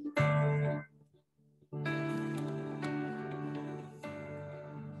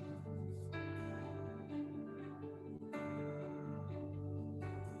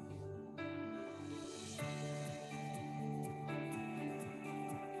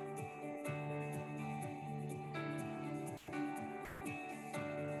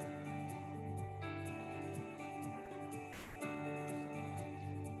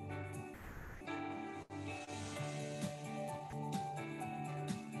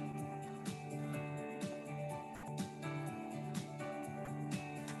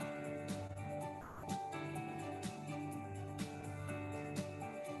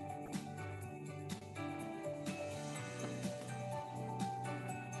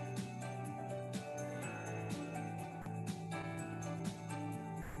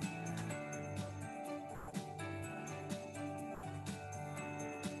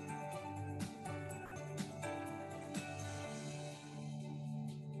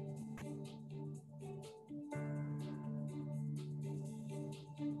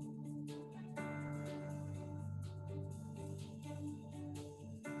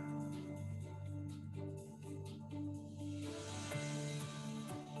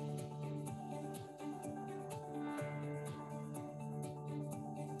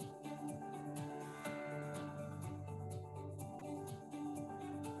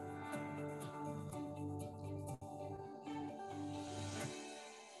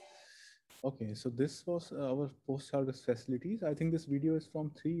 Okay, so this was our post-harvest facilities. I think this video is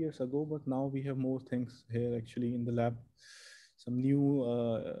from 3 years ago, but now we have more things here actually in the lab. Some new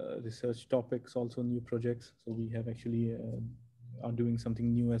research topics, also new projects. So we have actually are doing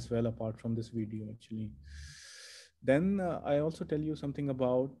something new as well apart from this video actually. Then I also tell you something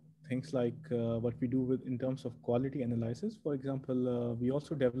about things like what we do with in terms of quality analysis. For example, we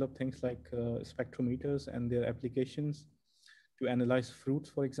also develop things like spectrometers and their applications to analyze fruits,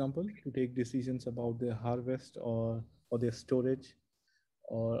 for example, to take decisions about their harvest or their storage,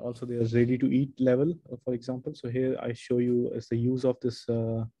 or also their ready to eat level, for example. So here I show you as the use of this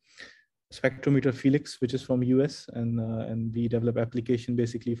spectrometer Felix, which is from US, and we develop application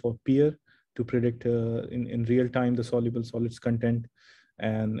basically for peer to predict in real time the soluble solids content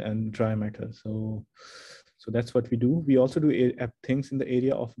and dry matter. So that's what we do. We also do things in the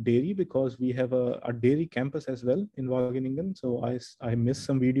area of dairy, because we have a dairy campus as well in Wageningen. So I missed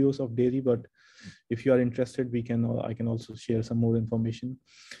some videos of dairy, but if you are interested, I can also share some more information.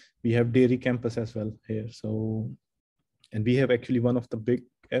 We have dairy campus as well here. So, and we have actually one of the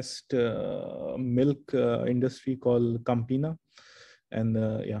biggest milk industry called Campina, and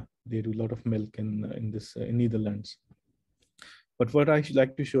yeah, they do a lot of milk in Netherlands. But what I should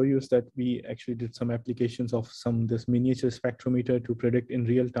like to show you is that we actually did some applications of this miniature spectrometer to predict in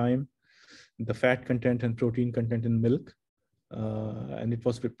real time the fat content and protein content in milk. And it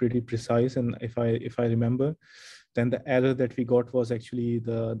was pretty precise. And if I remember, then the error that we got was actually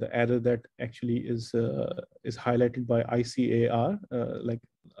the error that actually is highlighted by ICAR,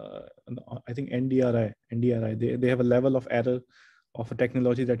 I think NDRI. They have a level of error of a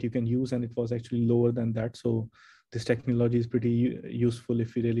technology that you can use, and it was actually lower than that. So this technology is pretty useful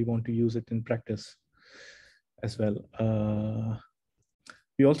if you really want to use it in practice as well.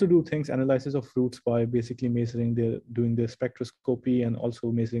 We also do analysis of fruits by basically doing their spectroscopy and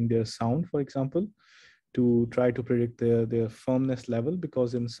also measuring their sound, for example, to try to predict their firmness level,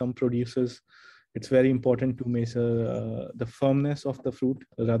 because in some producers, it's very important to measure the firmness of the fruit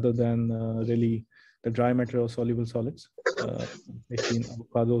rather than really the dry matter or soluble solids, especially in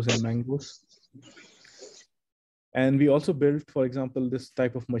avocados and mangoes. And we also built, for example, this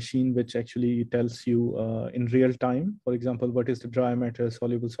type of machine which actually tells you in real time, for example, what is the dry matter,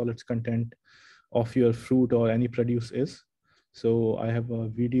 soluble solids content of your fruit or any produce is. So I have a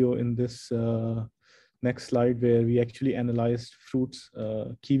video in this next slide where we actually analyzed fruits,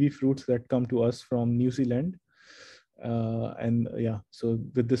 kiwi fruits that come to us from New Zealand. And yeah, so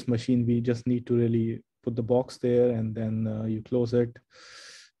with this machine, we just need to really put the box there, and then you close it.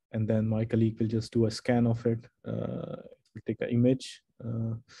 And then my colleague will just do a scan of it. We'll take an image.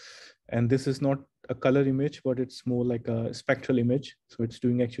 And this is not a color image, but it's more like a spectral image. So it's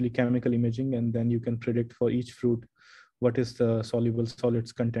doing actually chemical imaging, and then you can predict for each fruit what is the soluble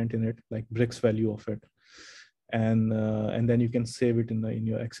solids content in it, like Brix value of it. And then you can save it in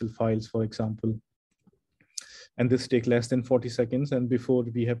your Excel files, for example. And this takes less than 40 seconds. And before,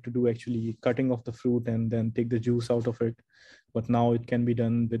 we have to do actually cutting of the fruit and then take the juice out of it. But now it can be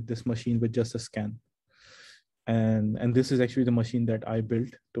done with this machine with just a scan. And this is actually the machine that I built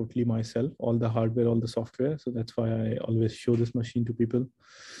totally myself, all the hardware, all the software. So that's why I always show this machine to people.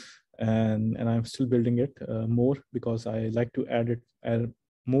 And I'm still building it more, because I like to add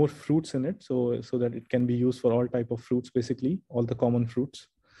more fruits in it, so that it can be used for all type of fruits, basically all the common fruits.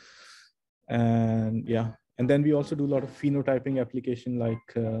 And yeah, and then we also do a lot of phenotyping application,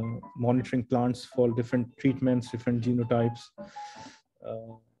 like monitoring plants for different treatments, different genotypes.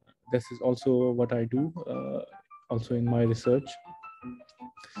 This is also what I do also in my research.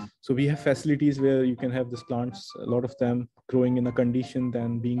 So we have facilities where you can have these plants, a lot of them growing in a condition,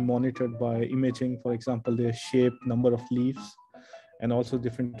 then being monitored by imaging, for example, their shape, number of leaves, and also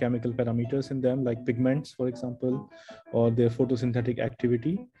different chemical parameters in them, like pigments, for example, or their photosynthetic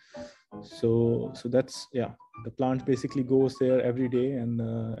activity. So that's, yeah, the plant basically goes there every day,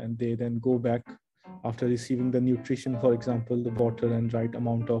 and they then go back after receiving the nutrition, for example, the water and right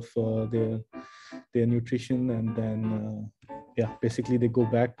amount of their nutrition, and then yeah, basically they go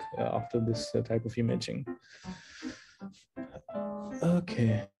back after this type of imaging.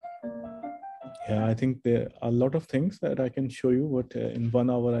 Okay. Yeah, I think there are a lot of things that I can show you, but in 1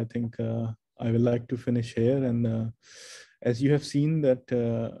 hour, I think I will like to finish here. And as you have seen that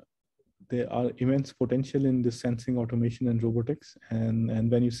there are immense potential in this sensing, automation, and robotics. And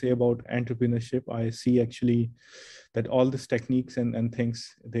when you say about entrepreneurship, I see actually that all these techniques and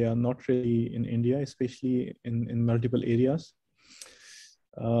things, they are not really in India, especially in multiple areas.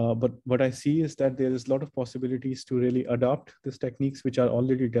 But what I see is that there is a lot of possibilities to really adopt these techniques, which are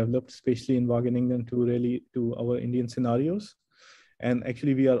already developed, especially in Wageningen, to our Indian scenarios. And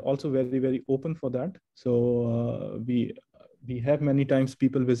actually, we are also very, very open for that. So we have many times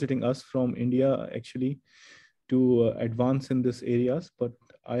people visiting us from India, actually, to advance in these areas. But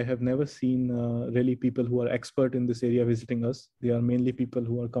I have never seen really people who are expert in this area visiting us. They are mainly people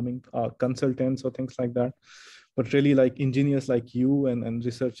who are coming, consultants or things like that. But really, like engineers like you and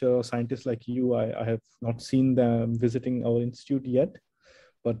researcher or scientists like you, I have not seen them visiting our institute yet.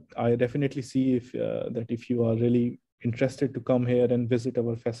 But I definitely see that if you are really interested to come here and visit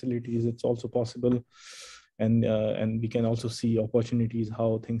our facilities, it's also possible. And we can also see opportunities,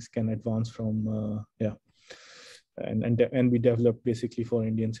 how things can advance from, yeah. And we develop basically for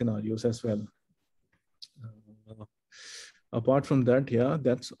Indian scenarios as well. Apart from that, yeah,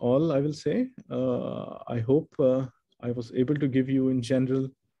 that's all I will say. I hope I was able to give you in general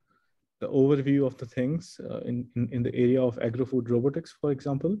the overview of the things in the area of agro-food robotics, for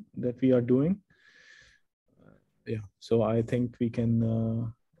example, that we are doing. Yeah, so I think we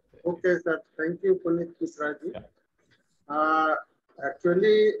can. Okay, sir. Thank you, Puneet Mishra ji. Yeah.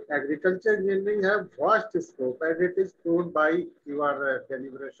 Actually, agriculture engineering have vast scope, and it is proved by your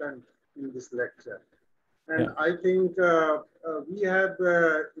deliberation in this lecture. And Yeah. I think we have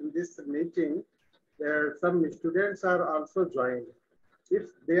in this meeting, some students are also joined. If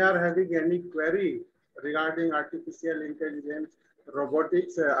they are having any query regarding artificial intelligence,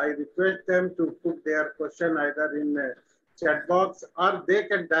 robotics, I request them to put their question either in chat box or they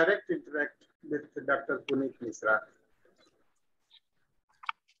can direct interact with Dr. Puneet Mishra.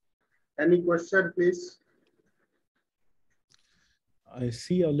 Any question, please? I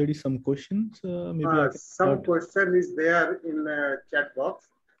see already some questions. Maybe I can some start. question is there in chat box.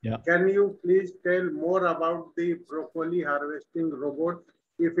 Yeah. Can you please tell more about the broccoli harvesting robot?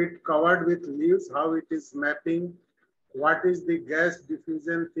 If it covered with leaves, how it is mapping? What is the gas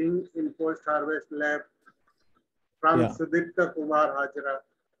diffusion thing in post-harvest lab? From Sudipta Kumar Hajra.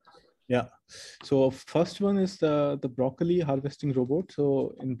 Yeah. So first one is the broccoli harvesting robot.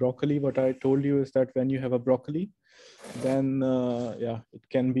 So in broccoli, what I told you is that when you have a broccoli, then it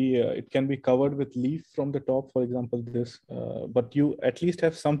can be covered with leaf from the top, for example, this, but you at least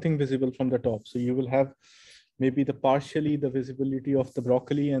have something visible from the top. So you will have maybe partially the visibility of the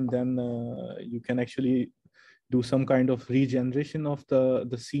broccoli, and then you can actually do some kind of regeneration of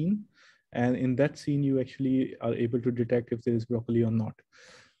the scene. And in that scene, you actually are able to detect if there is broccoli or not.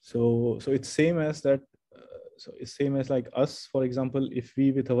 So it's same as that. So it's same as like us, for example, if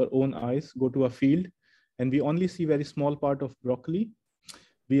we with our own eyes go to a field and we only see very small part of broccoli,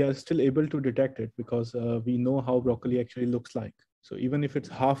 we are still able to detect it because we know how broccoli actually looks like. So even if it's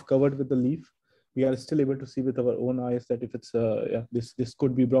half covered with the leaf, we are still able to see with our own eyes that if it's this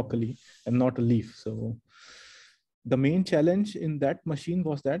could be broccoli and not a leaf. So the main challenge in that machine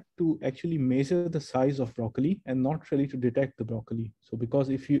was that to actually measure the size of broccoli and not really to detect the broccoli. So because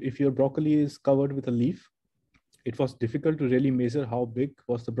if your broccoli is covered with a leaf, it was difficult to really measure how big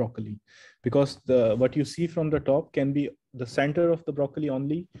was the broccoli, because what you see from the top can be the center of the broccoli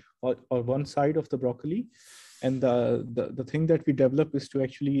only, or one side of the broccoli. And the thing that we develop is to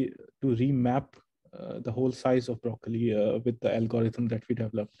actually to remap the whole size of broccoli with the algorithm that we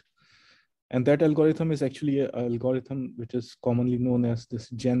developed. And that algorithm is actually an algorithm which is commonly known as this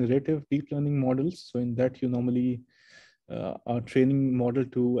generative deep learning models. So in that you normally are training model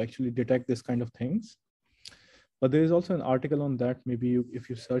to actually detect this kind of things. But there is also an article on that. Maybe if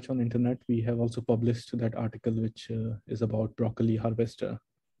you search on internet, we have also published that article, which is about broccoli harvester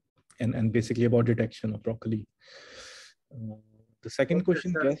and basically about detection of broccoli. The second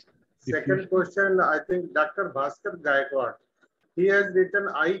question, yes. Second question, I think Dr. Bhaskar Gaikwad. He has written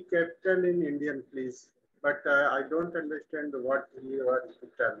I capital in Indian, please, but I don't understand what he wants to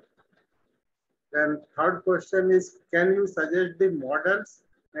tell. Then third question is, can you suggest the models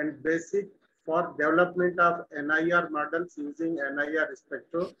and basic for development of NIR models using NIR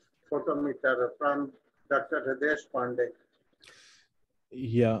spectrophotometer from Dr. Hridesh Pandey?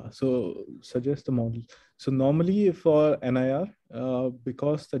 Yeah, so suggest the model. So normally for NIR,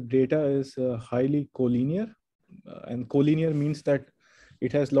 because the data is highly collinear, and collinear means that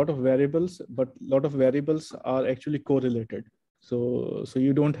it has a lot of variables, but a lot of variables are actually correlated. So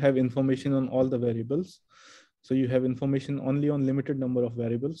you don't have information on all the variables. So you have information only on limited number of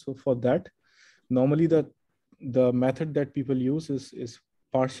variables. So for that, normally the method that people use is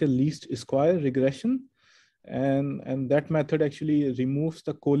partial least square regression. And that method actually removes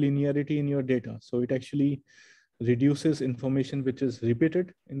the collinearity in your data. So it actually reduces information which is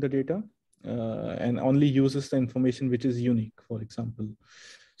repeated in the data and only uses the information which is unique, for example.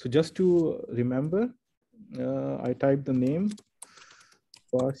 So just to remember, I typed the name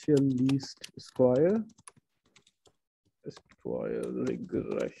partial least square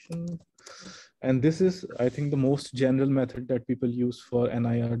regression. And this is, I think, the most general method that people use for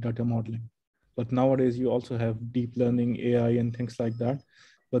NIR data modeling. But nowadays you also have deep learning, AI, and things like that.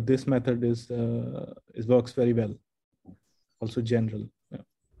 But this method works very well. Also general. Yeah.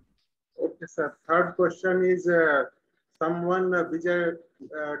 Okay, sir. Third question is someone, Dr.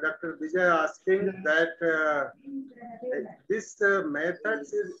 Vijay, asking that this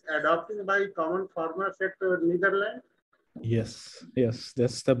methods is adopted by common farmers at Netherlands. Yes,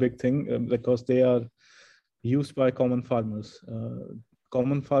 that's the big thing because they are used by common farmers.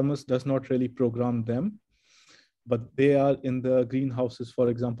 Common farmers does not really program them, but they are in the greenhouses, for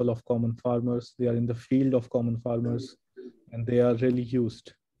example, of common farmers. They are in the field of common farmers, and they are really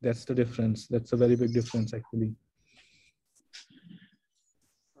used. That's the difference. That's a very big difference, actually.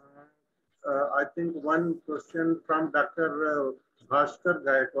 I think one question from Dr. Bhaskar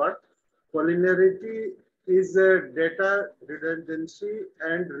Gaikwad. Collinearity is a data redundancy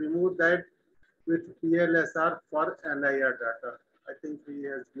and remove that with PLSR for NIR data. I think he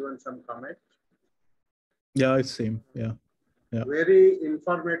has given some comment. Yeah, it's same. Yeah. Yeah. Very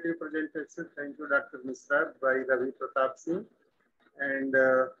informative presentation. Thank you, Dr. Mishra, by Ravi Pratap Singh. And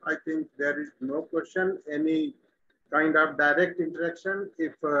I think there is no question, any kind of direct interaction.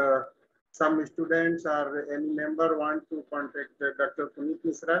 If some students or any member want to contact Dr. Puneet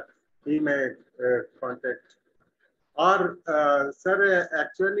Mishra, he may contact. Or, sir,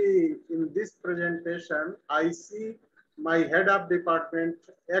 actually in this presentation, I see my head of department,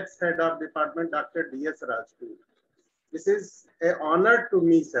 ex-head of department, Dr. D.S. Rajput. This is an honor to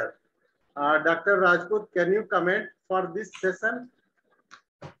me, sir. Dr. Rajput, can you comment for this session?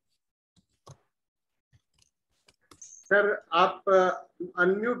 Sir, आप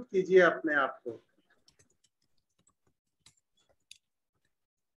unmute कीजिए अपने आप को.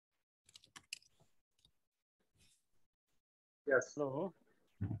 Yes. Hello.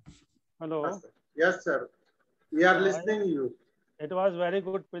 Hello. Yes, sir. We are listening to you. It was very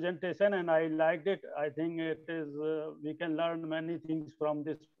good presentation and I liked it. I think it is, we can learn many things from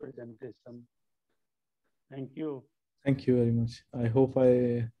this presentation. Thank you. Thank you very much. I hope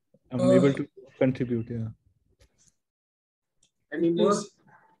I am able to contribute. Yeah. Any more?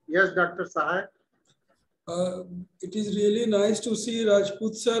 Yes, Dr. Sahai. It is really nice to see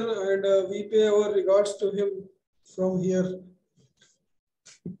Rajput sir, and we pay our regards to him from here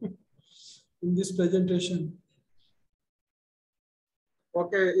in this presentation.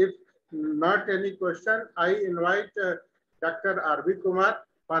 Okay, if not any question, I invite Dr. R.B. Kumar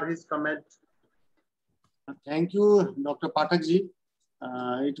for his comment. Thank you, Dr. Pathak ji.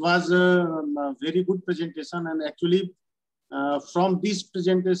 It was a very good presentation, and actually from this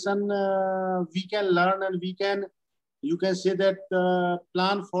presentation we can learn and we can, you can say that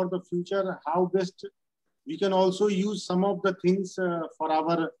plan for the future, how best we can also use some of the things for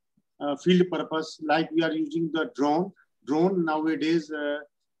our field purpose, like we are using the drone nowadays,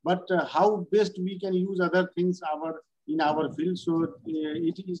 but how best we can use other things in our field. So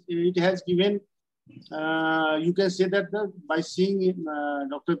it has given, you can say that by seeing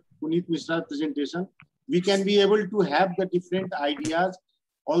Dr. Puneet Mishra's presentation, we can be able to have the different ideas.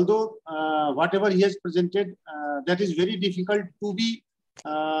 Although whatever he has presented, that is very difficult to be,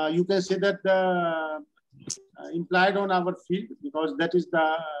 you can say that implied on our field, because that is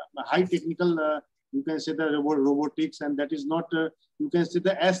the high technical, you can say the robotics, and that is not, you can say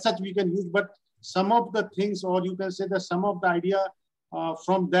that as such we can use, but some of the things, or you can say that some of the idea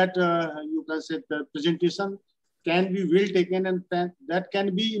from that, you can say the presentation can be well taken, and that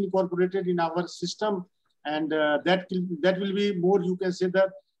can be incorporated in our system, and that will be more, you can say,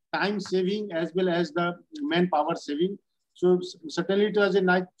 the time saving as well as the manpower saving. So certainly it was a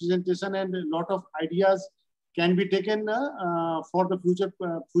nice presentation, and a lot of ideas can be taken for the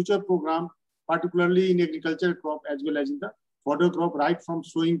future program, particularly in agriculture crop as well as in the fodder crop, right from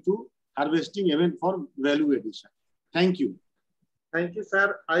sowing to harvesting, even for value addition. Thank you. Thank you,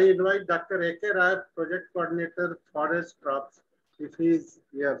 sir. I invite Dr. A.K. Rai, Project Coordinator, Forest Crops, if he is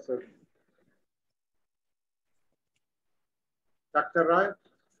here, sir. Dr. Rai.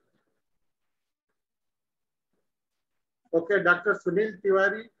 Okay, Dr. Sunil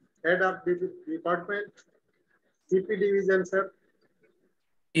Tiwari, Head of the Department, CP Division, sir.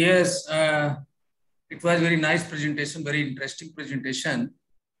 Yes, it was very nice presentation, very interesting presentation.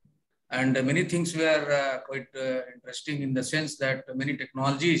 And many things were quite interesting in the sense that many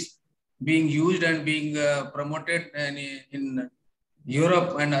technologies being used and being promoted in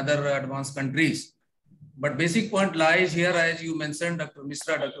Europe and other advanced countries. But basic point lies here, as you mentioned, Dr.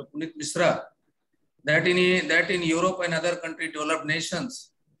 Mishra, Dr. Puneet Mishra, that in Europe and other developed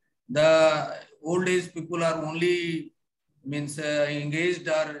nations, the old age people are only engaged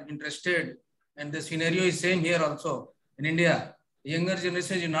or interested, and the scenario is same here also in India. Younger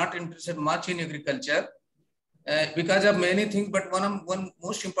generation is not interested much in agriculture because of many things, but one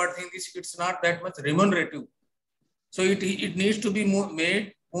most important thing is it's not that much remunerative. So it needs to be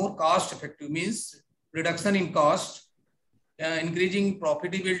made more cost effective, means reduction in cost, increasing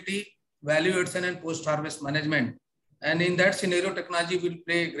profitability, value addition, and post-harvest management. And in that scenario, technology will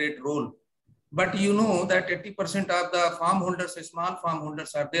play a great role. But you know that 80% of the farm holders, small farm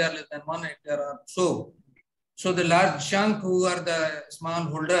holders, are there less than 1 hectare or so. So the large chunk who are the small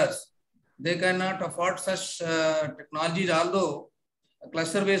holders, they cannot afford such technologies, although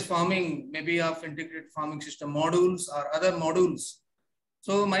cluster-based farming, maybe of integrated farming system modules or other modules.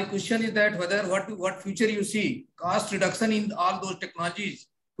 So my question is that whether what future you see, cost reduction in all those technologies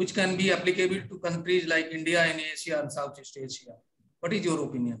which can be applicable to countries like India and Asia and Southeast Asia. What is your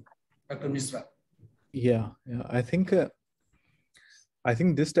opinion, Dr. Mishra? Yeah, I think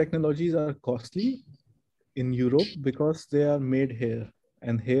these technologies are costly in Europe because they are made here,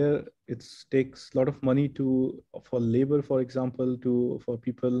 and here it takes a lot of money for labor, for example, for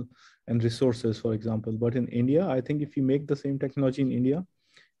people and resources, for example. But in India, I think if you make the same technology in India,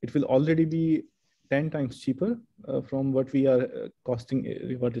 it will already be 10 times cheaper from what we are costing,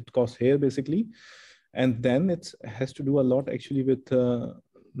 what it costs here basically. And then it has to do a lot actually with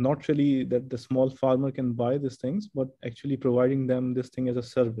not really that the small farmer can buy these things, but actually providing them this thing as a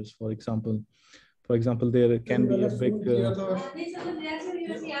service. For example, there can be a big.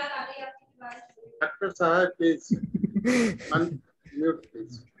 Dr. Saha, please unmute,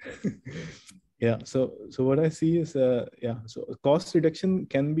 please. Yeah. So what I see is, so cost reduction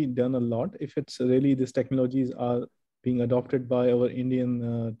can be done a lot if it's really these technologies are being adopted by our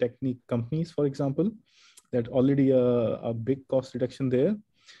Indian technique companies, for example, that already a big cost reduction there.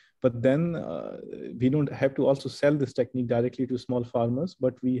 But then we don't have to also sell this technique directly to small farmers,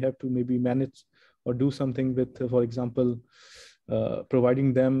 but we have to maybe manage or do something with, for example,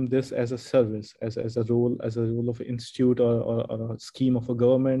 providing them this as a service, as a role of an institute or a scheme of a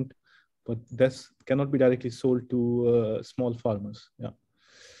government. But this cannot be directly sold to small farmers. Yeah.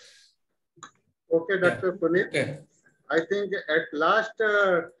 Okay, Dr. Puneet. Okay. I think at last,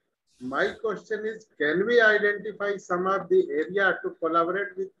 my question is, can we identify some of the area to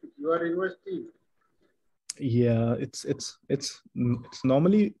collaborate with your university? Yeah, it's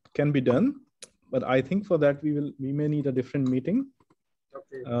normally can be done, but I think for that we may need a different meeting.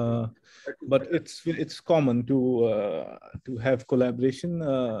 Okay. But it's common to have collaboration,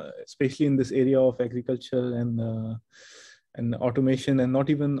 especially in this area of agriculture and automation, and not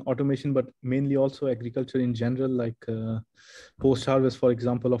even automation, but mainly also agriculture in general, like post-harvest, for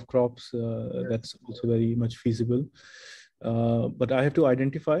example, of crops. That's also very much feasible. But I have to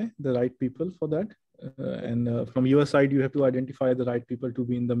identify the right people for that. And from your side, you have to identify the right people to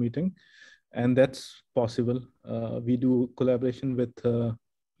be in the meeting. And that's possible. We do collaboration with,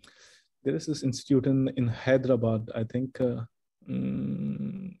 there is this institute in Hyderabad, I think.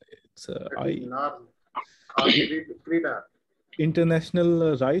 It's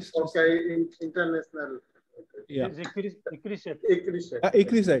International Rice. Okay, international. Yeah.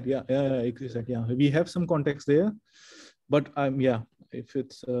 ICAR-Indian. Yeah. Yeah. We have some contacts there, but yeah, if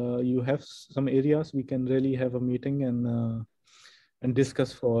it's you have some areas, we can really have a meeting and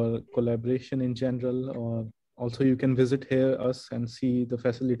discuss for collaboration in general, or also you can visit here us and see the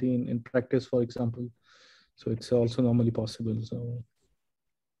facility in practice, for example. So it's also normally possible. So.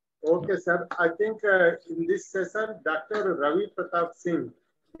 Okay, sir. I think in this session, Dr. Ravi Pratap Singh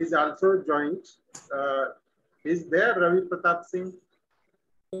is also joined. Is there Ravi Pratap Singh?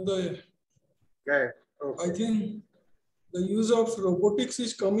 Okay. Okay. I think the use of robotics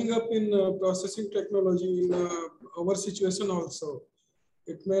is coming up in processing technology in our situation also.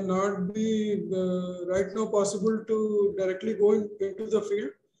 It may not be right now possible to directly go into the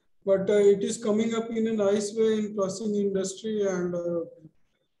field, but it is coming up in a nice way in processing industry, and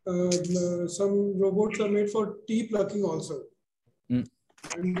some robots are made for tea plucking also. And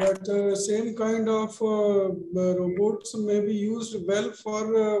that same kind of robots may be used well for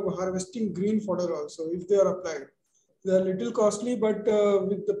harvesting green fodder also, if they are applied. They are little costly, but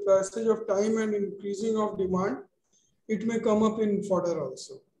with the passage of time and increasing of demand, it may come up in fodder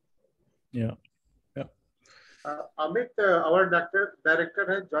also. Yeah. Amit, our director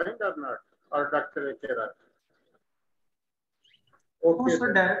has joined or not? Or Dr. Akera? Okay. Also,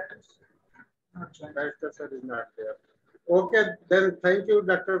 director sir is not there. Okay, then thank you,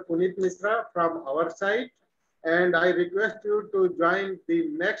 Dr. Puneet Mishra from our side. And I request you to join the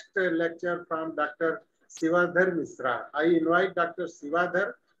next lecture from Dr. Sivadhar Mishra. I invite Dr.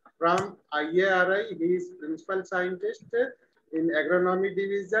 Sivadhar from IARI. He is principal scientist in agronomy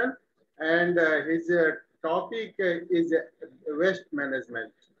division, and his topic is waste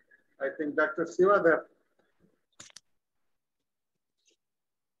management. I think Dr. Sivadhar,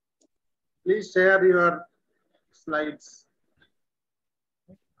 please share your slides.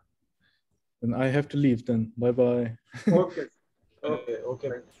 And I have to leave then. Bye-bye. Okay.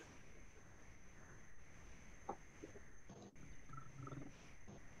 Okay.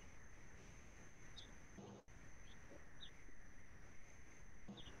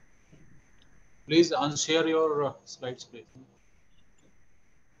 Please unshare your slides, please.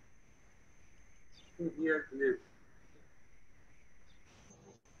 Here, please.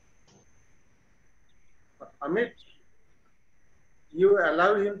 Amit, you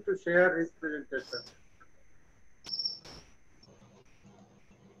allow him to share his presentation.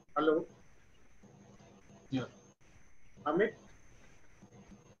 Hello. Yeah. Amit.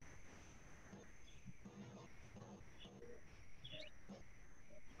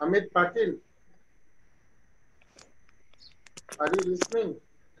 Amit Patil. Are you listening?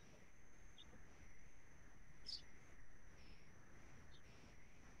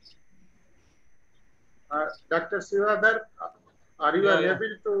 Dr. Sivadar, are you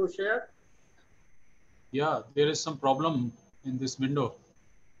unable to share? Yeah, there is some problem in this window.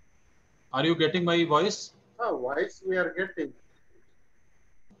 Are you getting my voice? Oh, voice we are getting.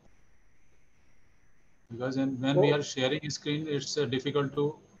 Because when we are sharing a screen, it's difficult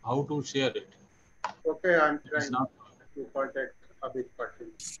to how to share it. Okay, I'm It's trying not. to contact Amit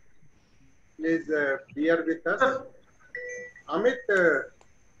Patil. Please bear with us. Amit,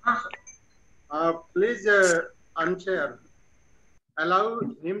 please unshare. Allow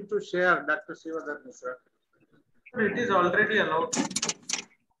him to share, Dr. Sivadar Mishra. It is already allowed.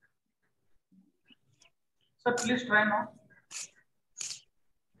 Sir, please try now.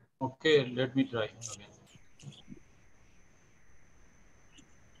 Okay, let me try again.